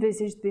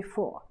envisaged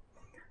before.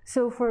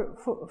 So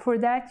for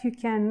that, you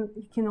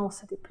can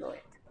also deploy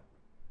it.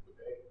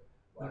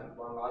 Okay.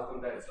 One last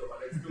on that. So, but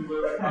it still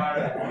will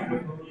require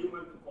a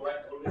human to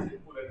collect all this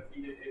input and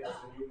feed it in as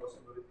a new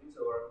possibilities,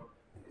 or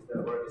is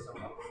there already some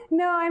other?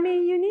 No, I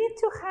mean, you need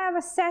to have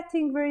a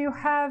setting where you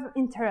have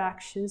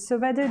interactions. So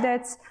whether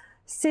that's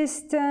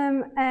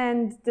system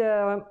and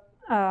the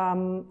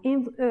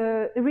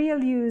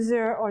real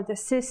user, or the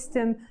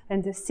system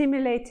and the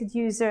simulated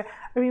user,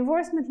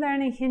 reinforcement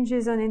learning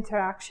hinges on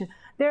interaction.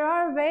 There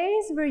are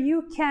ways where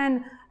you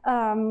can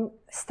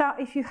start,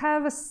 if you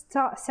have a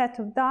set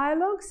of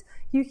dialogues,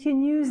 you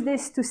can use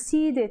this to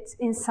seed it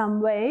in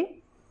some way.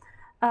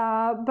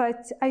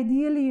 But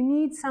ideally, you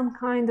need some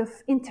kind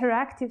of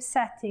interactive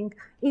setting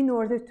in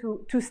order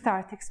to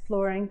start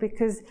exploring.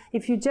 Because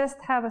if you just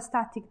have a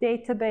static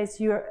database,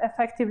 you're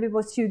effectively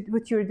what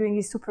you're doing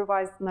is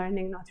supervised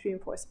learning, not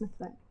reinforcement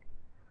learning.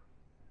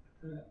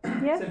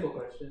 Yes? Simple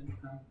question.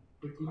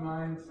 Would you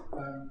mind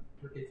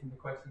repeating the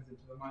questions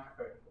into the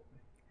microphone for me?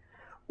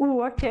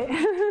 Ooh, okay.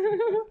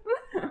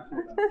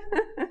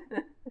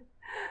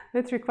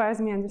 That requires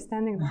me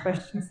understanding the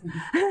questions.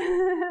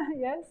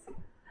 Yes?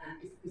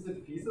 Is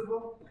it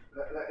feasible?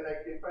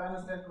 Like, if I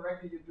understand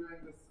correctly, you're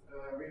doing this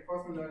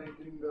reinforcement learning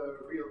in the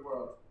real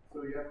world.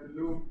 So you have the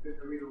loop in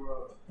the real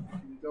world.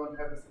 You don't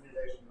have a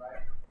simulation,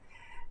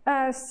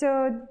 right?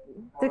 So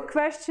the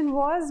question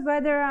was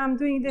whether I'm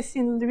doing this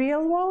in the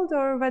real world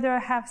or whether I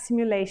have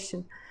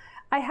simulation.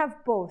 I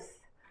have both.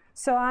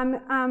 So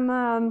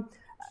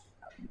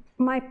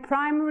my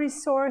primary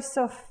source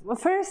of, the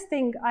first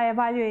thing I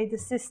evaluate the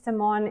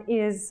system on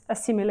is a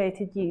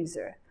simulated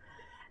user.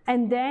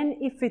 And then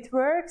if it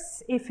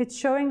works, if it's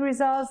showing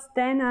results,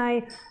 then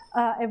I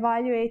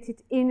evaluate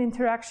it in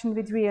interaction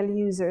with real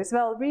users.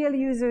 Well, real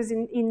users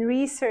in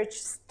research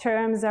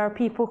terms are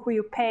people who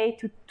you pay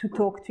to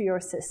talk to your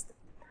system,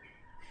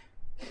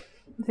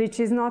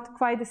 which is not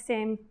quite the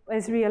same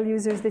as real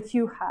users that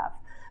you have.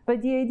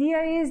 But the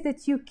idea is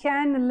that you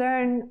can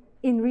learn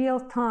in real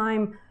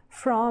time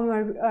from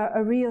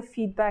a real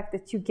feedback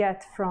that you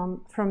get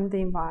from the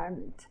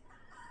environment.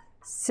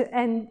 So,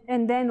 and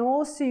then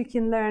also you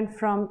can learn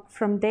from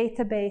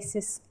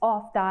databases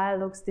of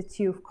dialogues that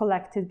you've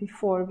collected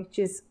before, which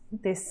is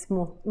this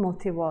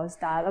multi-voice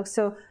dialogue.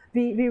 So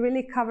we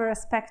really cover a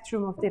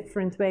spectrum of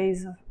different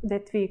ways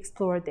that we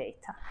explore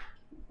data.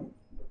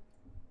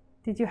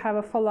 Did you have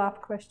a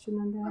follow-up question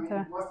on that? I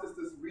mean, what is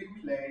this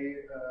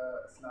replay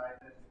slide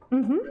that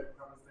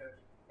covers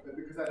that?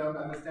 Because I don't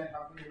understand,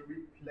 how can you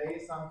replay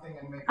something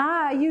and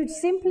make you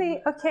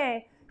simply,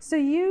 okay. So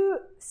you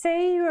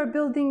say you are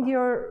building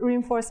your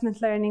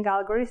reinforcement learning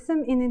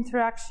algorithm in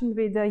interaction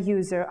with a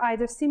user,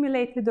 either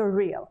simulated or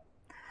real.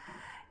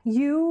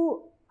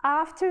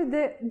 After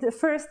the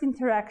first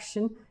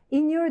interaction,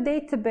 in your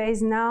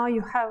database now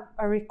you have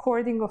a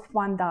recording of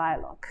one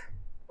dialogue.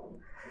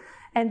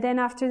 And then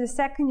after the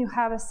second, you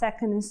have a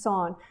second, and so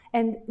on.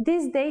 And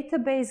this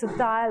database of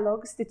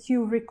dialogues that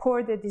you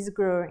recorded is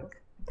growing.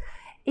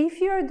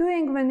 If you're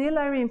doing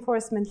vanilla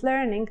reinforcement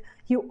learning,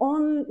 you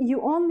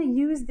only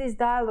use these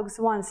dialogues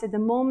once, at the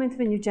moment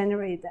when you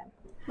generate them.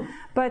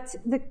 But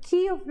the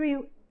key of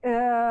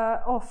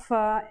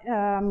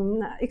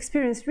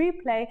experience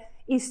replay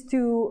is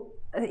to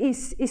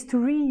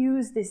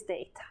reuse this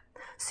data.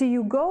 So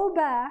you go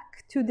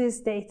back to this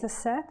data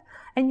set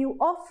and you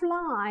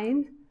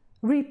offline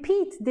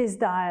repeat this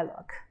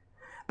dialogue.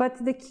 But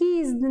the key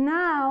is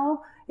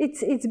now,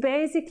 it's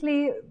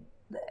basically,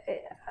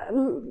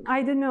 I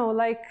don't know,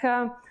 like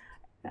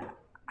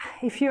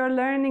if you're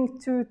learning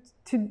to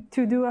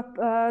do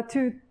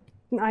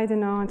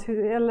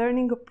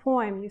learning a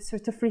poem, you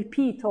sort of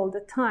repeat all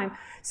the time.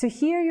 So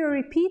here you're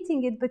repeating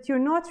it, but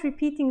you're not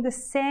repeating the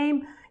same.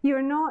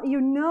 You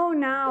know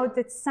now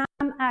that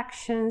some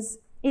actions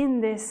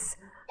in this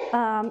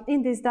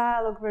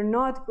dialogue were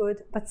not good,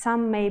 but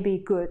some may be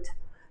good.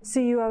 So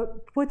you are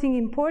putting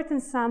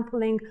important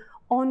sampling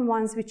on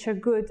ones which are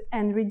good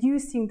and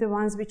reducing the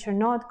ones which are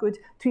not good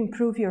to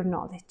improve your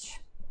knowledge.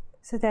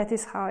 So that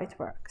is how it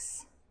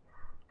works.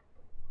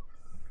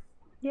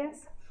 Yes?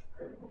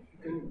 You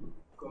can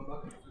come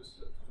back to the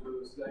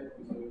slide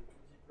with the 2D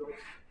plot.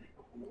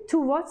 To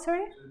what,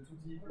 sorry?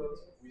 The 2D plot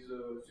with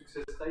a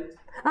success rate.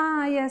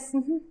 Ah, yes.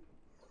 Mm-hmm.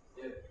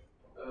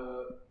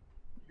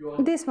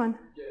 Yeah. This one.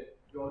 Yeah,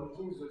 you are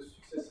looking the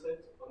success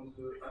rate on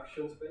the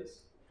action space.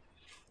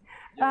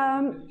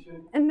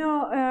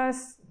 No,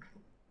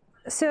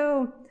 so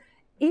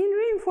in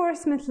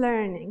reinforcement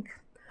learning,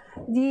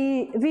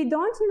 we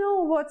don't know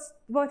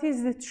what is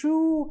the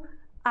true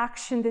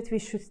action that we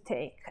should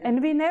take,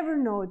 and we never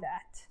know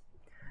that.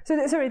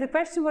 So, sorry, the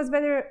question was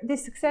whether the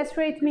success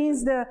rate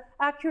means the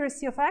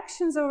accuracy of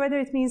actions or whether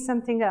it means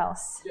something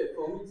else. Yeah,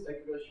 for me it's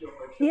accuracy of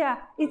action. Yeah,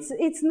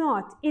 it's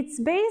not. It's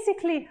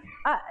basically,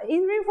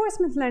 in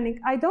reinforcement learning,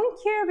 I don't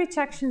care which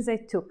actions I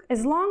took,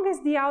 as long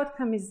as the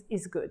outcome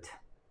is good.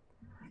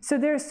 So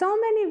there are so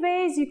many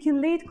ways you can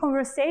lead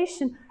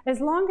conversation, as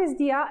long as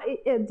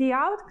the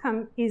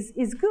outcome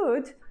is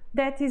good.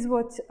 That is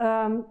what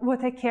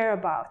I care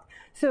about.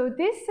 So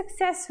this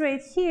success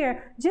rate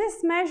here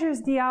just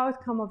measures the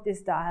outcome of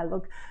this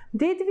dialogue.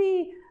 Did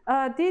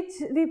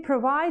we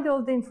provide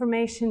all the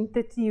information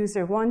that the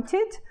user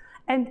wanted,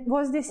 and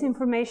was this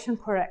information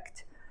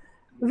correct?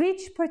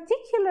 Which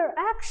particular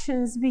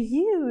actions we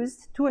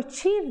used to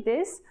achieve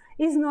this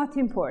is not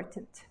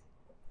important.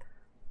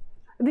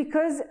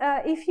 Because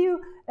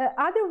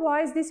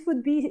otherwise this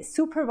would be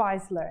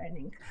supervised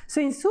learning.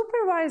 So in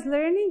supervised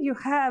learning you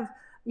have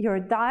your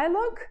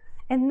dialogue,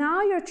 and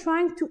now you're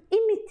trying to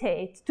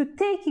imitate, to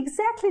take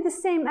exactly the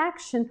same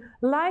action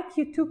like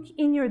you took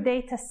in your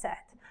data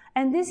set.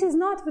 And this is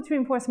not what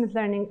reinforcement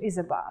learning is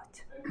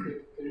about. And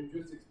can you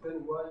just explain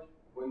why,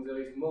 when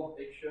there is more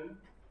action,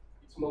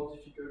 it's more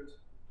difficult to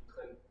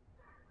train?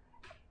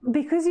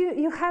 Because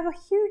you have a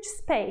huge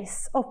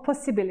space of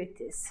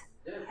possibilities.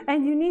 Yeah,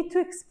 and you need to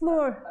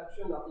explore.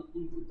 Action are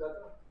input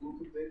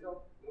data?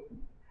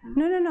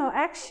 No.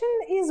 Action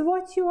is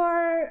what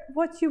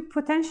you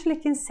potentially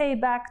can say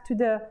back to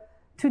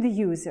the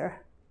user.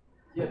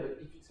 Yeah, but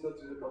if it's not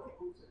the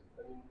output,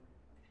 I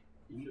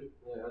mean,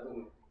 I don't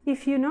know.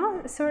 If you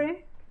know,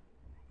 sorry,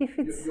 if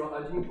it's. You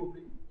are adding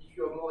if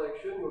you have more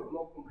action, you have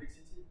more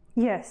complexity.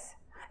 Yes,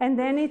 and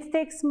then it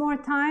takes more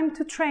time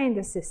to train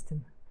the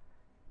system.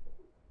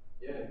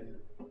 Yeah.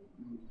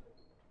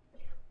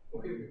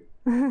 Okay.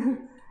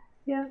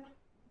 Yeah.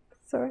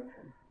 Sorry.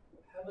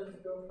 How does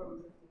it go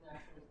from 15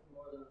 actions to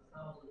more than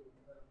 1,000?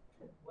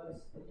 What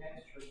is the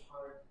extra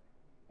part?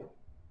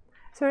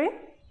 Sorry?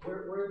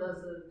 Where does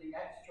the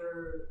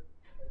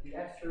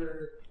extra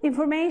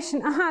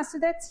information? So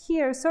that's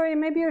here. Sorry,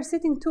 maybe you're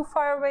sitting too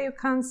far away, you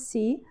can't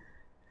see.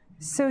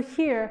 So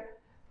here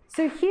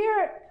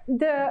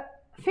the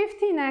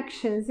 15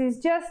 actions is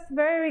just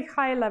very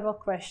high level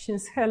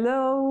questions.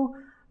 Hello,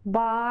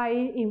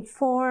 buy,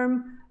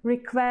 inform,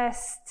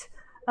 request,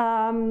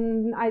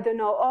 I don't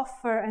know,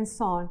 offer, and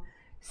so on.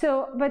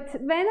 So, but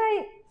when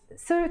I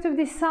sort of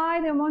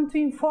decide I want to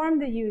inform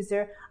the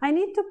user, I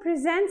need to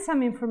present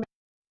some information.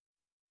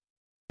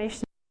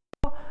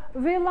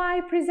 Will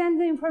I present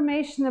the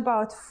information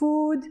about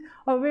food,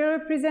 or will I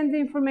present the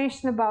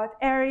information about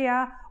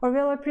area, or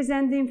will I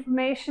present the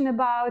information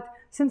about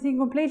something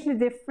completely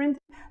different?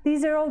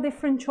 These are all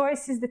different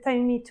choices that I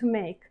need to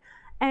make.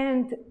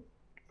 And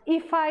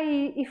if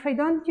I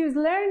don't use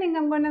learning,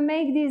 I'm going to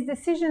make these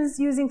decisions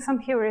using some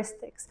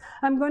heuristics.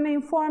 I'm going to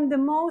inform the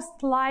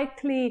most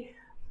likely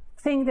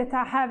thing that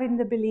I have in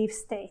the belief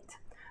state.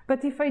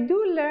 But if I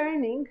do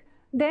learning,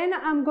 then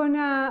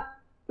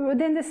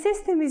then the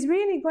system is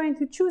really going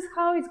to choose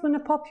how it's going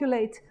to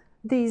populate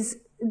this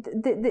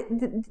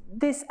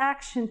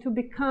action to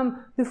become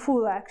the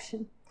full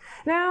action.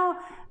 Now,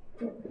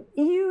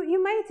 you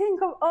may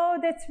think of, oh,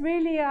 that's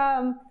really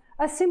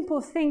a simple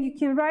thing. You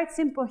can write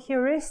simple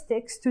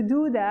heuristics to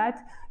do that,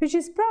 which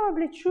is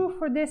probably true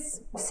for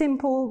this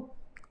simple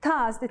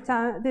task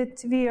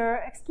that we are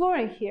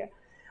exploring here.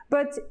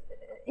 But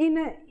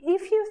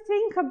if you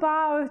think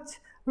about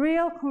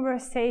real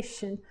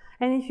conversation,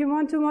 and if you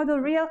want to model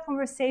real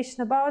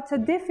conversation about a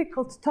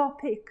difficult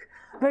topic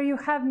where you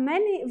have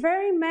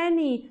very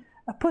many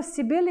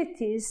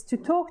possibilities to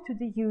talk to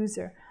the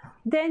user,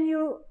 then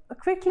you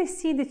quickly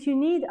see that you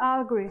need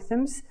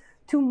algorithms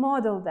to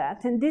model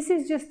that. And this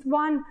is just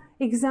one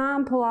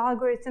example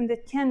algorithm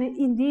that can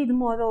indeed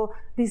model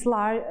this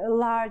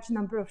large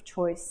number of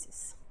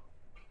choices.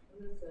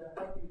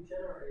 How do you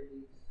generate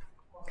these?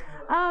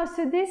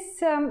 So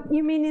this,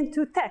 you mean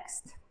into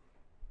text?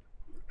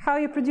 How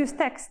you produce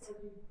text? How do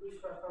you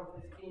bootstrap from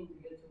 15 to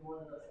get to more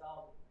than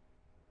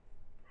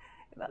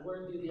 1,000? Where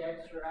do the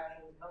extra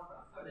actions come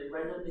from? Are they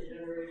randomly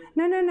generated?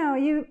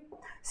 No.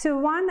 So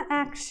one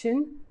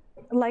action,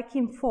 like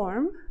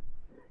inform,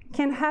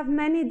 can have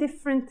many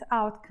different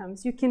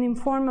outcomes. You can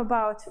inform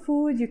about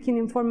food, you can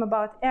inform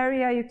about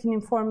area, you can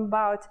inform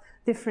about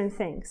different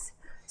things.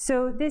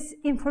 So this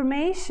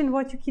information,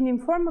 what you can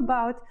inform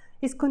about,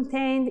 is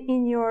contained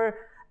in your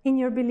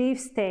belief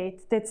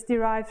state that's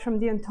derived from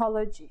the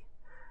ontology.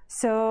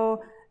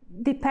 So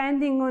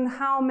depending on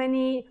how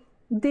many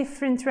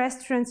different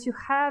restaurants you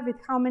have, with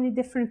how many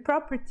different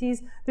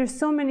properties, there's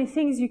so many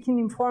things you can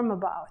inform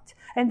about.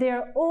 And they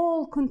are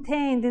all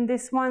contained in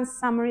this one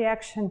summary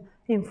action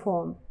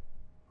inform.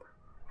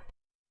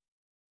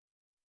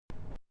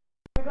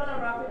 We're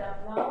gonna wrap it up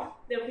now,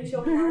 the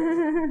official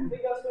part,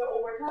 because we're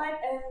over time.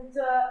 And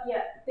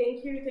yeah,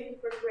 thank you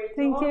for a great talk.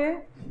 Thank you.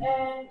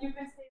 And you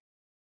can stay.